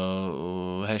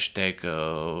 hashtag,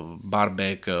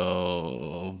 barbecue,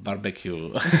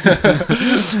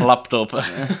 laptop.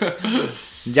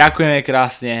 Ďakujeme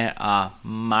krásne a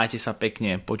majte sa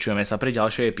pekne. Počujeme sa pri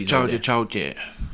ďalšej epizóde. Čaute.